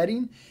poultry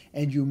netting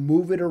and you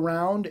move it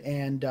around,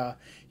 and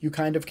you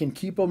kind of can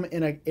keep them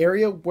in an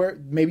area where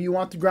maybe you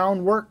want the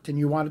ground worked and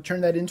you want to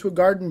turn that into a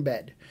garden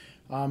bed.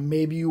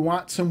 Maybe you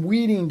want some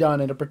weeding done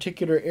in a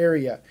particular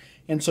area,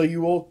 and so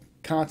you will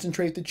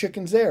concentrate the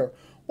chickens there.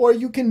 Or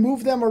you can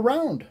move them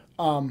around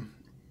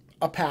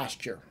a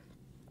pasture,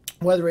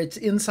 whether it's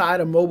inside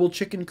a mobile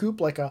chicken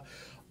coop like a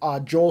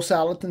Joel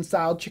Salatin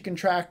style chicken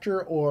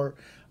tractor or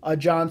a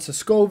John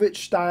Siskovich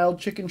style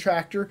chicken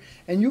tractor,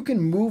 and you can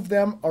move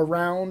them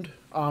around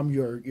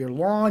your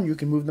lawn. You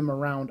can move them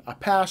around a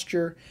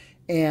pasture,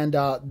 and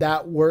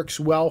that works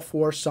well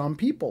for some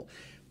people.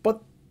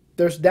 But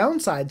there's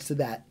downsides to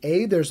that.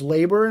 There's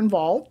labor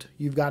involved.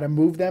 You've got to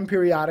move them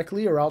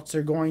periodically, or else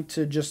they're going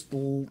to just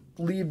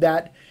leave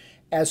that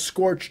as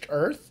scorched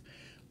earth.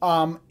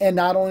 And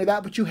not only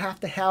that, but you have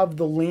to have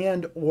the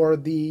land or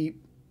the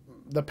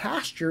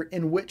pasture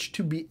in which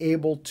to be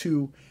able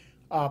to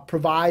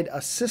provide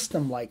a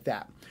system like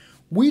that.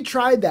 We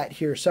tried that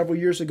here several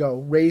years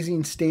ago,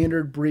 raising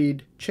standard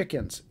breed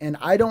chickens, and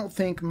I don't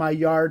think my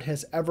yard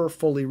has ever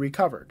fully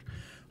recovered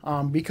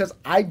because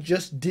I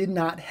just did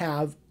not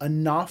have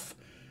enough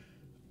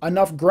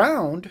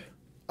ground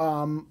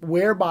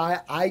whereby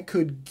I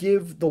could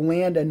give the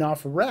land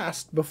enough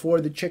rest before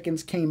the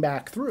chickens came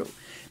back through.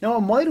 Now,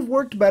 it might have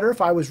worked better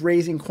if I was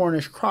raising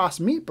Cornish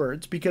cross meat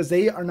birds because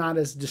they are not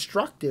as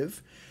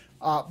destructive,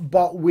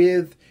 but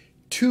with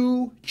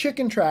 2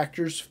 chicken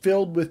tractors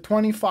filled with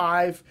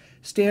 25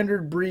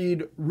 standard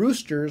breed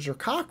roosters or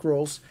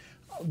cockerels,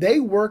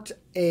 they worked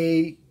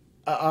a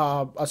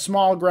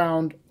small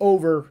ground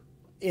over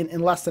in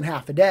less than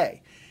half a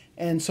day.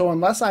 And so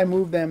unless I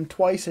moved them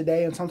twice a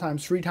day and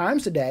sometimes 3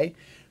 times a day,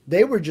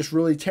 they were just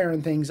really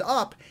tearing things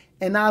up.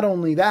 And not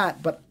only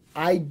that, but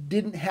I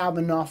didn't have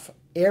enough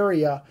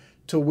area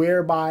to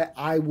whereby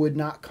I would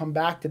not come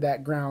back to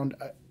that ground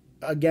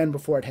again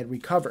before it had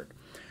recovered.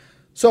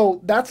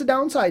 So that's a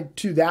downside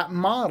to that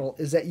model,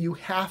 is that you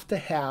have to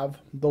have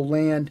the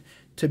land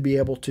to be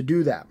able to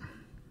do that.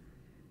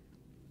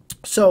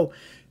 So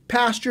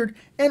pastured,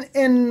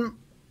 and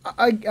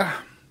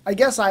I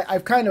guess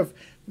I've kind of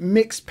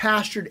mixed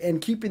pastured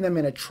and keeping them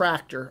in a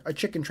tractor, a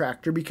chicken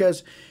tractor,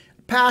 because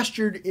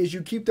pastured is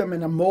you keep them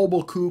in a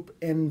mobile coop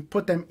and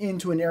put them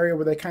into an area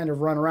where they kind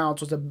of run around.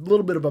 So it's a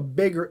little bit of a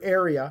bigger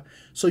area,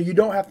 so you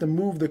don't have to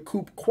move the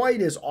coop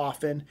quite as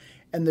often.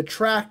 And the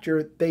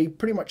tractor, they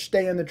pretty much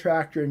stay in the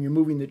tractor, and you're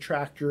moving the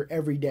tractor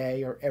every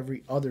day or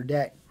every other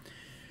day.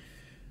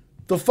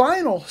 The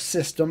final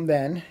system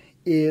then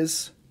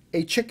is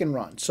a chicken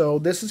run. So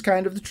this is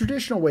kind of the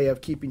traditional way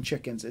of keeping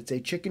chickens. It's a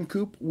chicken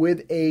coop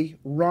with a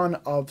run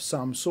of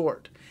some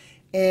sort.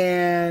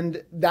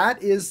 And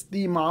that is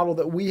the model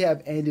that we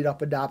have ended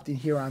up adopting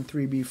here on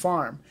 3B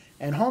Farm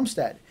and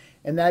Homestead.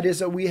 And that is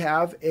that we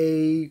have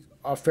a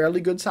fairly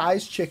good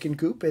sized chicken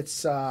coop.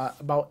 It's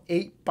about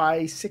 8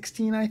 by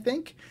 16, I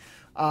think.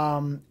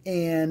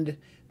 And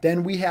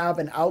then we have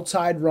an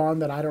outside run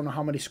that I don't know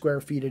how many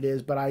square feet it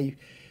is, but I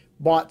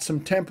bought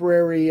some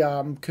temporary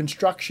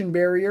construction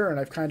barrier, and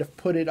I've kind of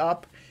put it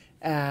up,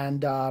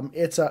 and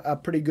it's a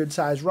pretty good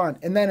size run.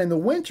 And then in the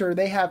winter,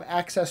 they have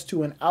access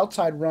to an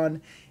outside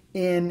run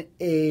in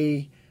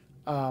a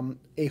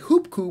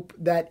hoop coop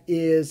that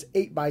is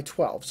 8 by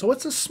 12. So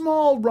it's a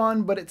small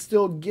run, but it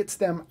still gets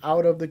them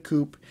out of the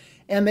coop,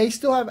 and they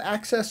still have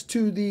access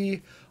to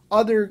the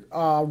other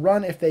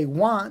run if they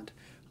want.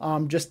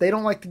 Just they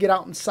don't like to get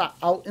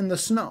out in the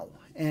snow,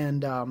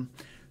 and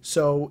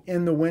so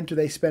in the winter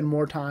they spend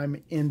more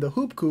time in the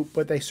hoop coop,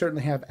 but they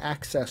certainly have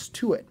access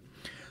to it.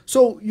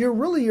 So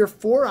your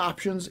 4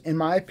 options, in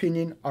my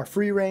opinion, are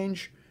free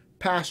range,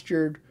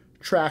 pastured,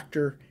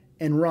 tractor,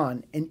 and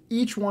run, and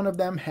each one of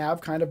them have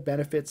kind of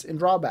benefits and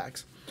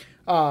drawbacks.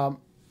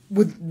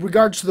 With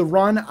regards to the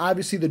run,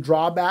 obviously the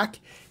drawback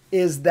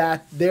is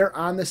that they're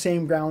on the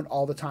same ground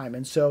all the time,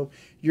 and so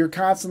you're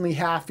constantly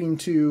having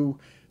to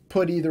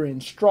put either in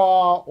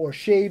straw or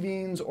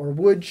shavings or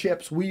wood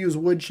chips. We use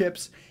wood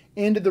chips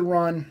into the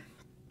run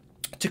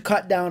to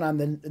cut down on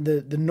the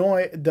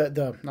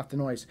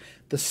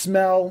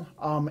smell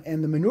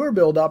and the manure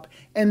buildup,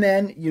 and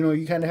then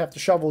you kind of have to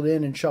shovel it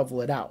in and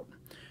shovel it out.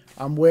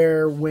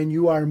 Where when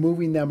you are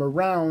moving them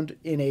around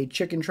in a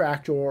chicken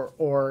tractor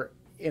or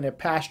in a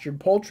pastured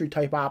poultry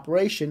type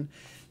operation,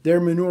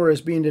 their manure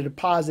is being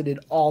deposited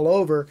all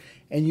over,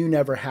 and you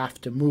never have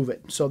to move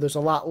it. So there's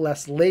a lot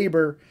less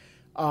labor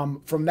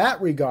from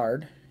that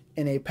regard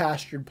in a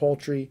pastured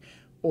poultry,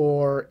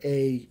 or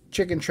a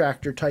chicken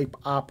tractor type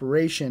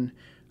operation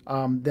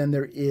than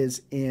there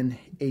is in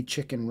a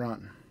chicken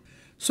run.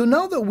 So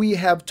now that we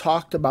have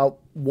talked about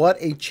what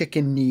a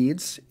chicken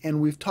needs, and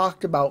we've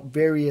talked about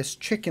various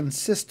chicken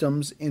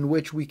systems in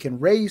which we can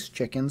raise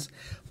chickens,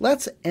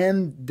 let's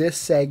end this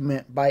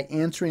segment by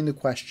answering the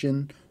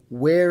question,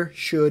 where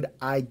should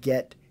I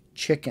get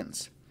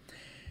chickens?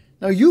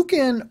 Now you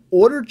can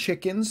order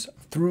chickens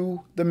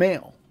through the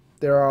mail.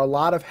 There are a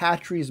lot of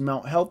hatcheries,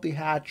 Mount Healthy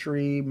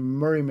Hatchery,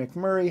 Murray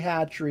McMurray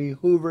Hatchery,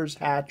 Hoover's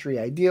Hatchery,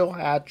 Ideal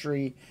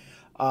Hatchery.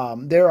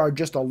 There are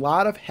just a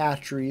lot of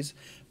hatcheries,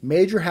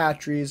 major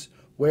hatcheries,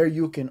 where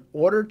you can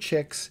order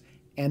chicks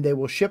and they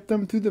will ship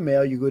them through the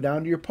mail. You go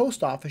down to your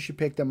post office, you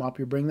pick them up,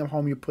 you bring them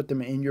home, you put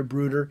them in your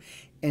brooder,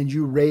 and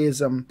you raise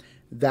them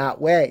that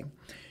way.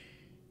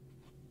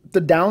 The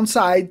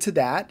downside to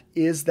that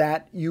is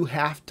that you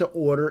have to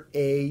order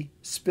a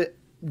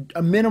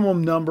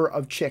minimum number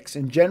of chicks,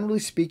 and generally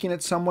speaking,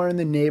 it's somewhere in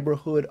the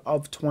neighborhood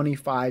of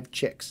 25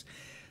 chicks.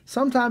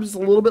 Sometimes it's a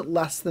little bit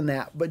less than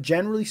that, but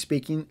generally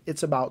speaking,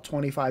 it's about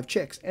 25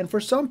 chicks. And for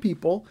some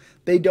people,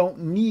 they don't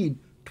need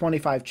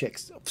 25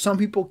 chicks. Some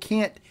people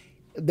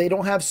they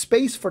don't have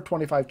space for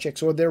 25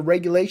 chicks, or their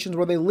regulations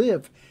where they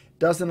live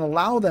doesn't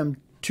allow them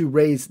to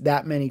raise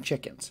that many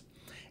chickens.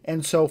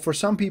 And so for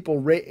some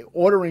people,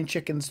 ordering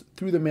chickens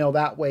through the mail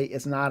that way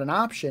is not an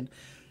option.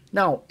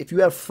 Now, if you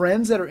have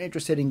friends that are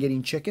interested in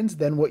getting chickens,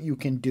 then what you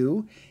can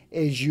do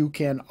is you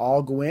can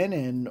all go in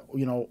and,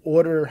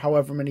 order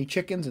however many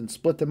chickens and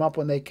split them up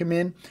when they come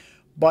in.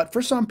 But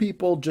for some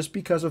people, just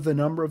because of the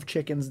number of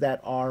chickens that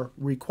are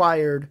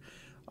required,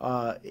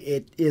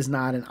 it is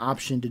not an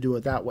option to do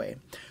it that way.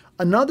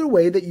 Another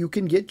way that you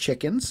can get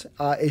chickens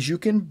is you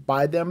can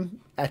buy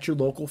them at your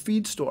local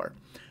feed store.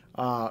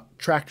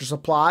 Tractor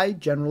Supply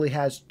generally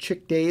has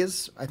chick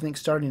days, I think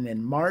starting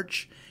in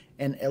March.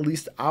 And at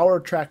least our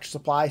Tractor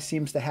Supply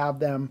seems to have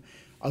them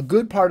a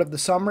good part of the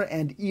summer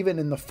and even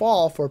in the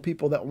fall for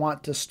people that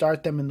want to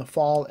start them in the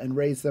fall and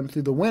raise them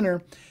through the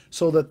winter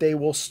so that they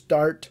will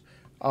start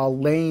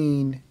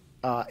laying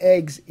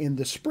eggs in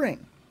the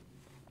spring.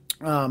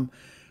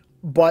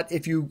 But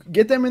if you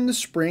get them in the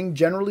spring,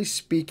 generally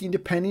speaking,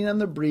 depending on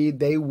the breed,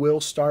 they will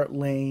start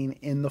laying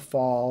in the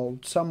fall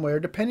somewhere,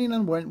 depending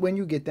on when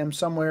you get them,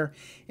 somewhere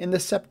in the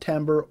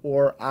September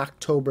or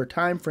October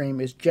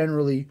timeframe is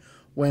generally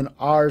when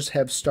ours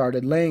have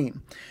started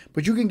laying.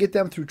 But you can get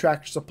them through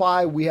Tractor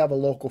Supply. We have a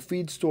local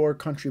feed store,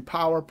 Country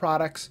Power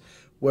Products,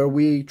 where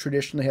we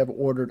traditionally have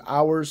ordered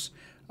ours,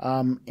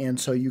 and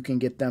so you can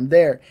get them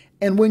there.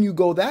 And when you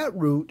go that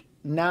route,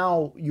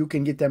 now you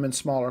can get them in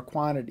smaller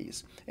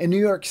quantities. In New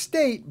York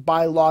State,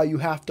 by law, you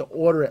have to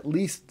order at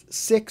least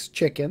 6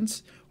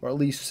 chickens, or at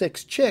least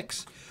 6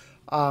 chicks,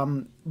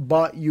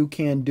 but you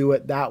can do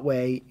it that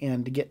way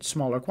and get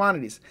smaller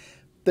quantities.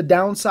 The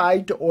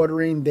downside to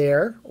ordering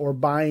there or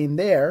buying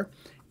there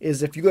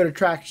is if you go to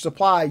Tractor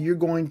Supply, you're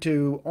going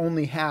to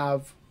only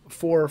have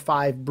 4 or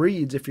 5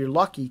 breeds, if you're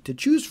lucky, to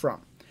choose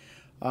from.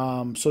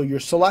 So your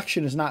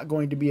selection is not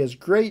going to be as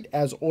great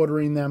as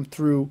ordering them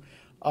through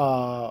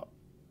a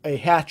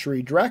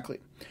hatchery directly.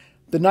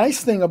 The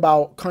nice thing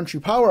about Country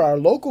Power, our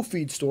local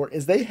feed store,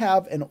 is they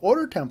have an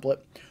order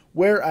template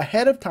where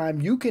ahead of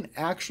time you can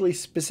actually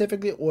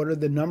specifically order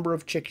the number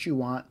of chicks you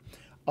want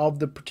of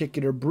the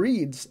particular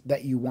breeds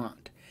that you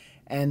want.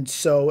 And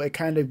so it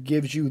kind of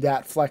gives you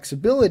that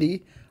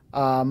flexibility,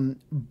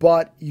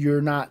 but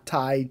you're not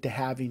tied to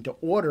having to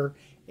order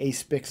a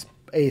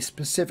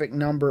specific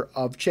number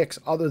of chicks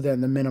other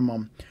than the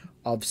minimum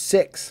of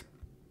 6.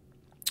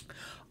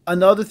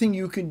 Another thing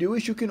you can do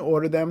is you can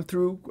order them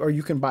through, or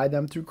you can buy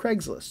them through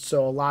Craigslist.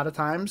 So a lot of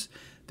times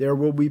there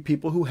will be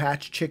people who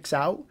hatch chicks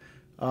out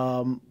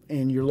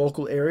in your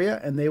local area,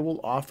 and they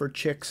will offer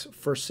chicks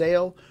for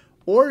sale.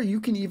 Or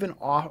you can even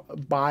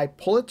buy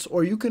pullets,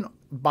 or you can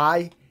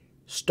buy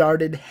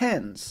started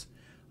hens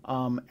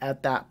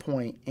at that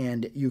point,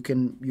 and you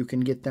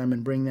can get them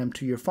and bring them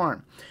to your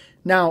farm.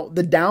 Now,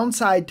 the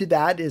downside to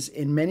that is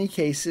in many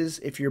cases,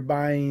 if you're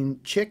buying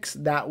chicks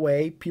that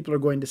way, people are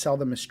going to sell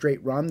them a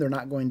straight run. They're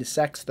not going to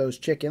sex those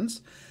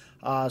chickens.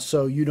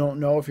 So you don't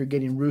know if you're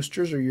getting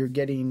roosters or you're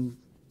getting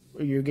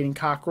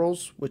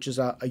cockerels, which is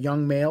a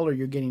young male, or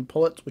you're getting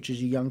pullets, which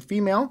is a young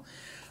female.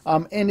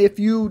 And if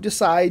you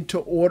decide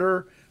to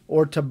order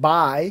or to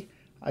buy,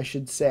 I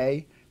should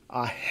say,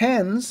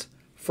 hens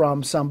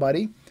from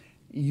somebody,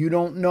 you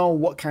don't know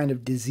what kind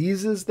of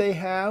diseases they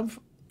have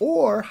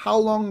or how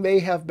long they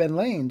have been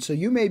laying. So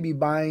you may be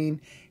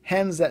buying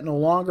hens that no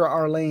longer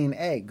are laying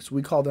eggs.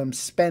 We call them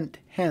spent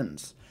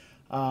hens.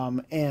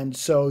 And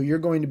so you're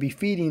going to be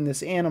feeding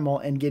this animal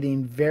and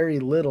getting very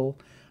little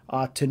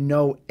to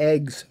no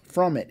eggs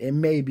from it. It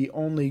may be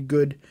only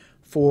good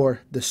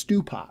for the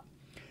stew pot.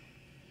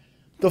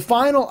 The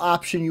final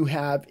option you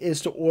have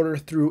is to order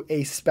through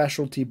a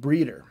specialty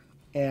breeder.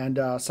 And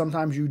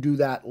sometimes you do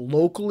that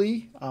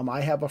locally.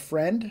 I have a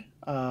friend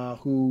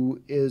who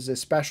is a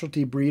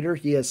specialty breeder.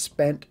 He has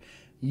spent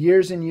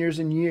years and years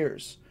and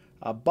years.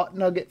 Butt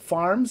Nugget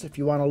Farms, if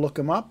you want to look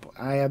him up.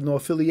 I have no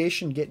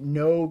affiliation, get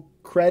no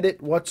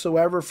credit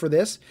whatsoever for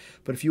this,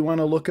 but if you want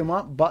to look him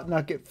up, Butt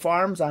Nugget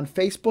Farms on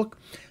Facebook,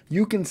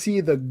 you can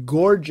see the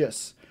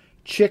gorgeous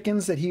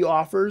chickens that he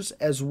offers,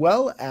 as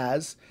well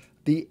as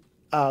the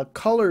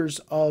colors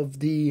of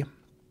the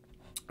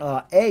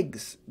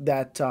eggs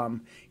that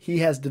he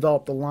has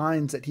developed, the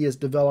lines that he has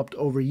developed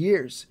over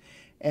years.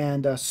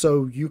 And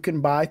so you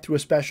can buy through a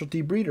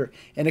specialty breeder.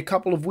 In a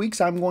couple of weeks,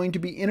 I'm going to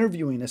be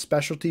interviewing a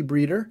specialty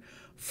breeder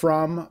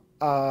from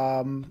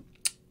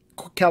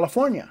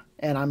California.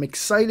 And I'm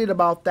excited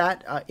about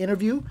that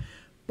interview.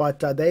 But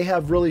they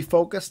have really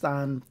focused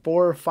on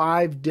 4 or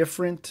 5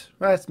 different,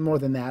 well, it's more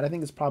than that. I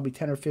think it's probably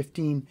 10 or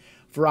 15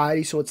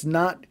 varieties. So it's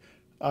not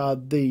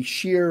the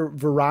sheer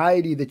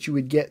variety that you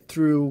would get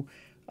through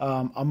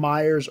a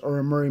Myers or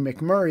a Murray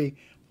McMurray,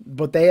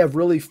 but they have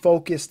really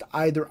focused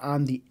either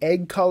on the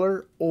egg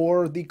color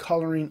or the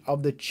coloring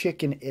of the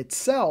chicken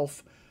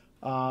itself,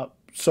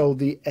 so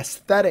the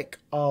aesthetic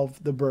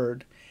of the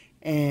bird.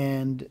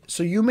 And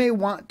so you may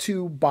want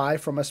to buy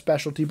from a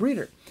specialty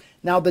breeder.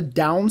 Now, the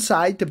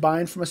downside to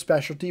buying from a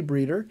specialty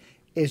breeder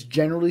is,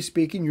 generally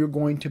speaking, you're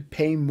going to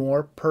pay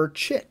more per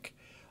chick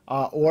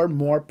or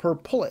more per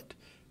pullet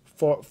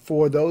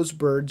for those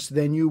birds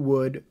than you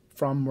would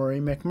from Murray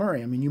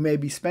McMurray. I mean, you may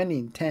be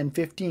spending $10,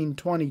 $15,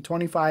 $20,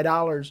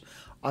 $25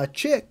 a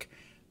chick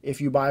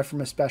if you buy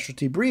from a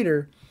specialty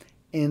breeder,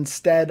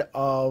 instead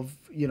of,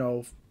 you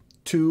know,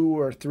 $2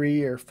 or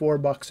 $3 or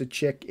 $4 a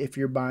chick if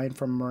you're buying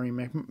from Murray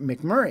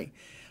McMurray.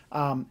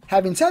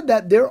 Having said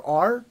that, there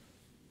are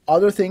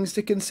other things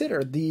to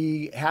consider.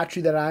 The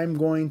hatchery that I'm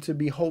going to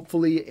be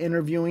hopefully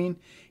interviewing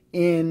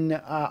in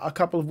a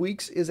couple of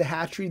weeks is a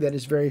hatchery that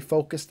is very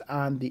focused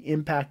on the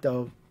impact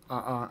of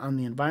on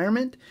the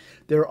environment.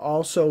 They're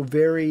also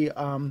very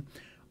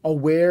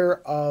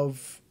aware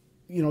of,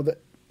 you know,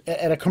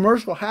 at a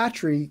commercial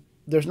hatchery,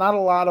 there's not a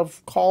lot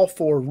of call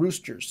for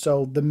roosters.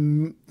 So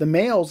the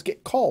males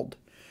get culled.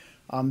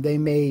 They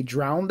may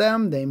drown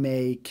them, they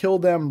may kill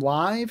them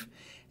live,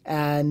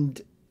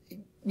 and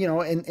you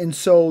know, and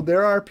so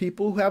there are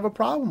people who have a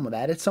problem with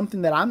that. It's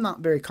something that I'm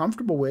not very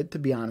comfortable with, to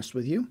be honest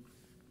with you.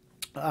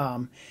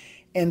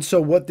 And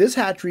so what this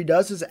hatchery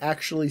does is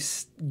actually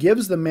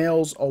gives the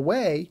males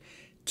away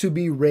to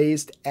be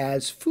raised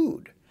as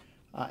food.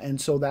 And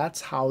so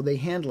that's how they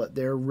handle it.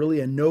 They're really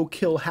a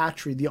no-kill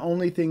hatchery. The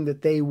only thing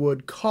that they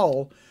would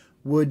cull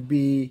would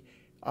be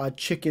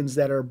chickens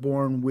that are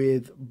born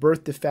with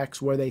birth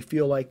defects, where they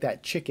feel like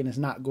that chicken is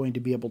not going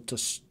to be able to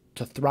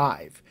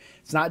thrive.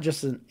 It's not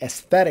just an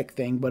aesthetic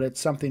thing, but it's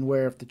something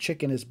where if the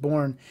chicken is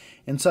born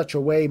in such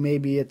a way,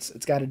 maybe it's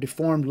got a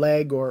deformed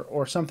leg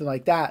or something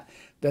like that,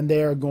 then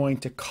they are going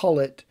to cull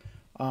it.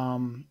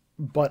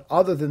 But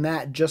other than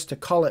that, just to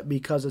cull it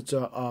because it's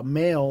a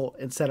male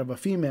instead of a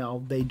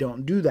female, they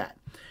don't do that.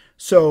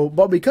 So,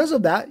 but because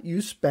of that,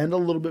 you spend a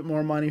little bit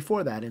more money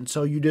for that. And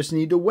so you just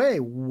need to weigh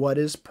what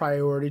is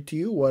priority to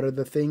you, what are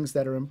the things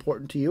that are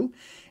important to you.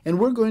 And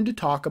we're going to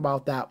talk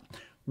about that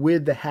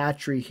with the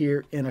hatchery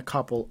here in a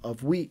couple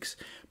of weeks.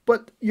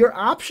 But your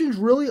options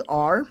really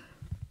are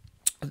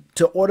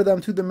to order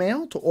them through the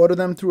mail, to order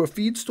them through a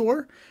feed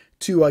store,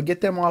 to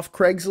get them off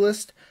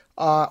Craigslist,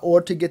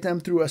 or to get them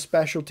through a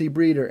specialty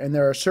breeder. And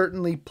there are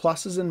certainly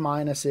pluses and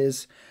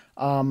minuses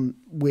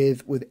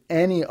with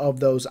any of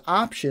those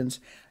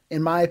options.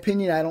 In my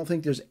opinion, I don't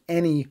think there's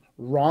any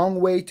wrong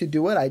way to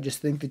do it. I just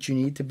think that you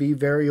need to be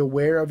very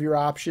aware of your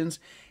options.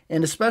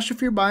 And especially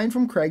if you're buying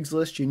from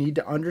Craigslist, you need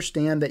to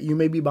understand that you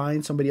may be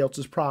buying somebody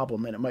else's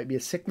problem. And it might be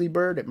a sickly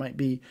bird. It might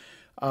be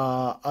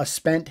a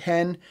spent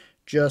hen.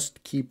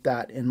 Just keep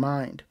that in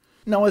mind.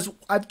 Now, as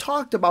I've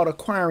talked about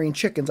acquiring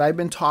chickens, I've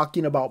been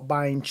talking about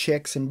buying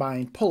chicks and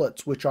buying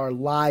pullets, which are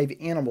live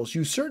animals.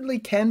 You certainly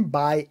can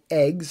buy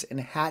eggs and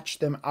hatch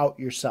them out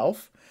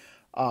yourself.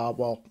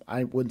 Well,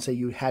 I wouldn't say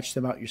you hatch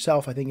them out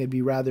yourself. I think it'd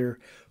be rather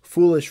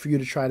foolish for you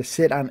to try to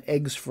sit on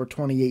eggs for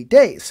 28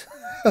 days.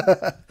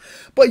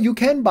 But you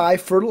can buy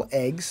fertile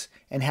eggs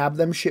and have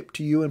them shipped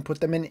to you and put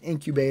them in an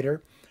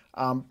incubator.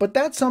 But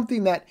that's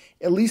something that,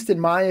 at least in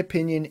my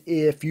opinion,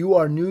 if you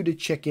are new to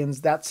chickens,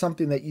 that's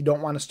something that you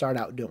don't want to start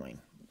out doing.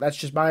 That's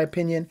just my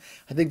opinion.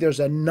 I think there's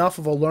enough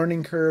of a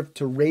learning curve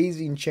to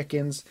raising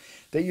chickens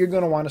that you're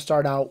going to want to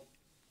start out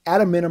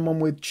at a minimum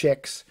with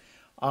chicks,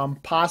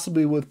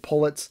 possibly with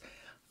pullets.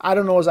 I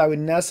don't know as I would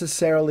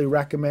necessarily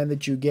recommend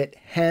that you get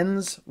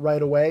hens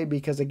right away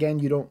because, again,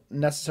 you don't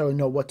necessarily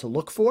know what to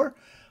look for.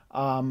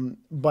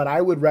 But I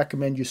would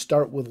recommend you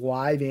start with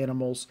live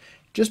animals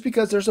just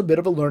because there's a bit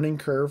of a learning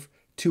curve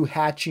to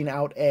hatching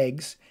out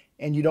eggs,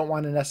 and you don't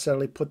want to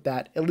necessarily put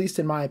that, at least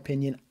in my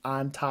opinion,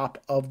 on top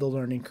of the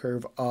learning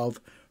curve of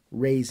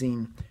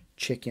raising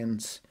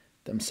chickens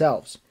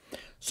themselves.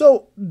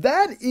 So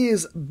that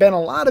has been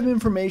a lot of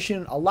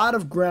information, a lot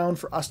of ground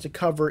for us to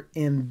cover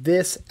in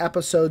this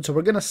episode. So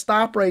we're going to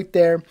stop right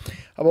there.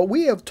 But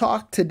we have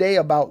talked today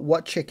about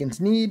what chickens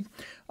need,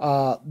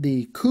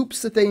 the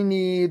coops that they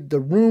need, the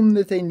room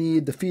that they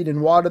need, the feed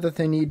and water that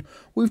they need.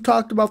 We've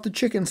talked about the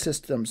chicken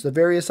systems, the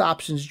various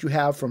options that you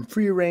have from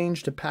free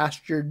range to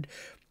pastured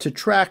to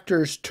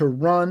tractors to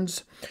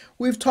runs.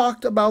 We've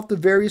talked about the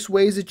various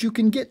ways that you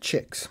can get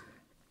chicks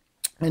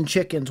and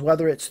chickens,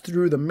 whether it's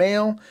through the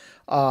mail,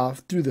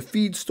 through the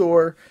feed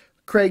store,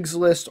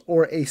 Craigslist,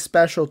 or a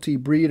specialty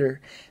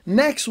breeder.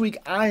 Next week,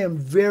 I am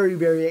very,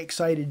 very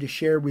excited to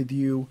share with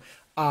you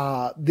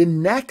the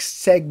next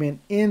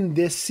segment in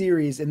this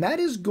series, and that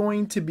is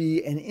going to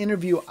be an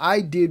interview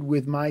I did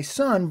with my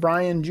son,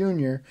 Brian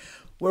Jr.,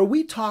 where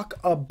we talk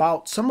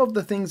about some of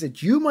the things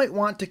that you might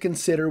want to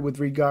consider with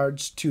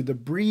regards to the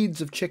breeds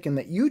of chicken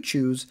that you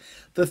choose,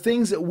 the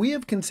things that we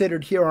have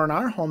considered here on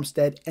our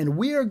homestead, and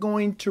we are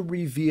going to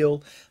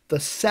reveal the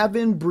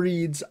 7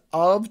 breeds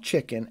of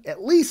chicken,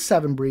 at least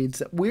 7 breeds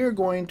that we're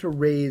going to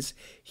raise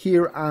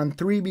here on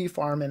 3B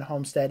Farm and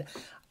Homestead.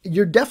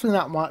 You're definitely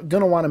not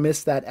going to want to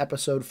miss that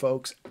episode,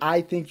 folks.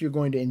 I think you're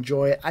going to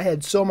enjoy it. I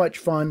had so much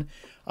fun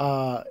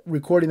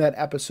recording that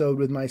episode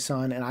with my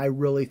son, and I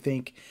really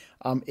think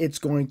it's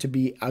going to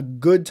be a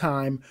good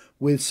time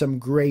with some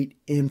great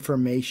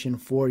information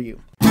for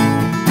you.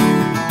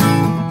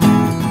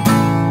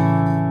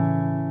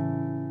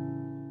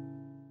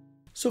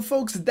 So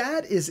folks,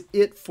 that is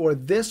it for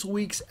this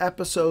week's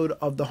episode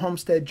of the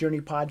Homestead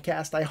Journey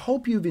podcast. I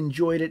hope you've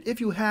enjoyed it.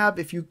 If you have,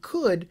 if you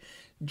could,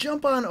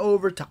 jump on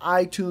over to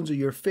iTunes or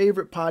your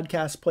favorite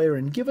podcast player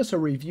and give us a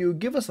review.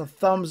 Give us a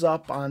thumbs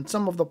up on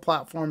some of the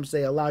platforms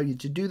they allow you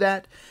to do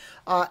that.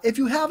 If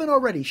you haven't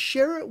already,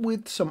 share it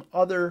with some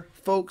other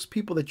folks,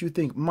 people that you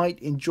think might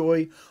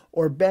enjoy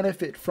or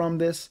benefit from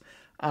this.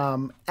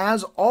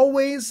 As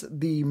always,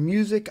 the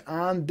music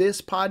on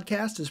this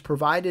podcast is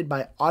provided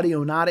by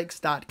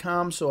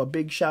audionautics.com, so a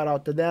big shout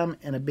out to them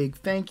and a big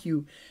thank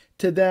you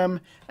to them.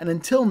 And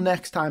until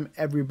next time,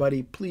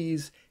 everybody,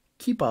 please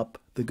keep up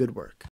the good work.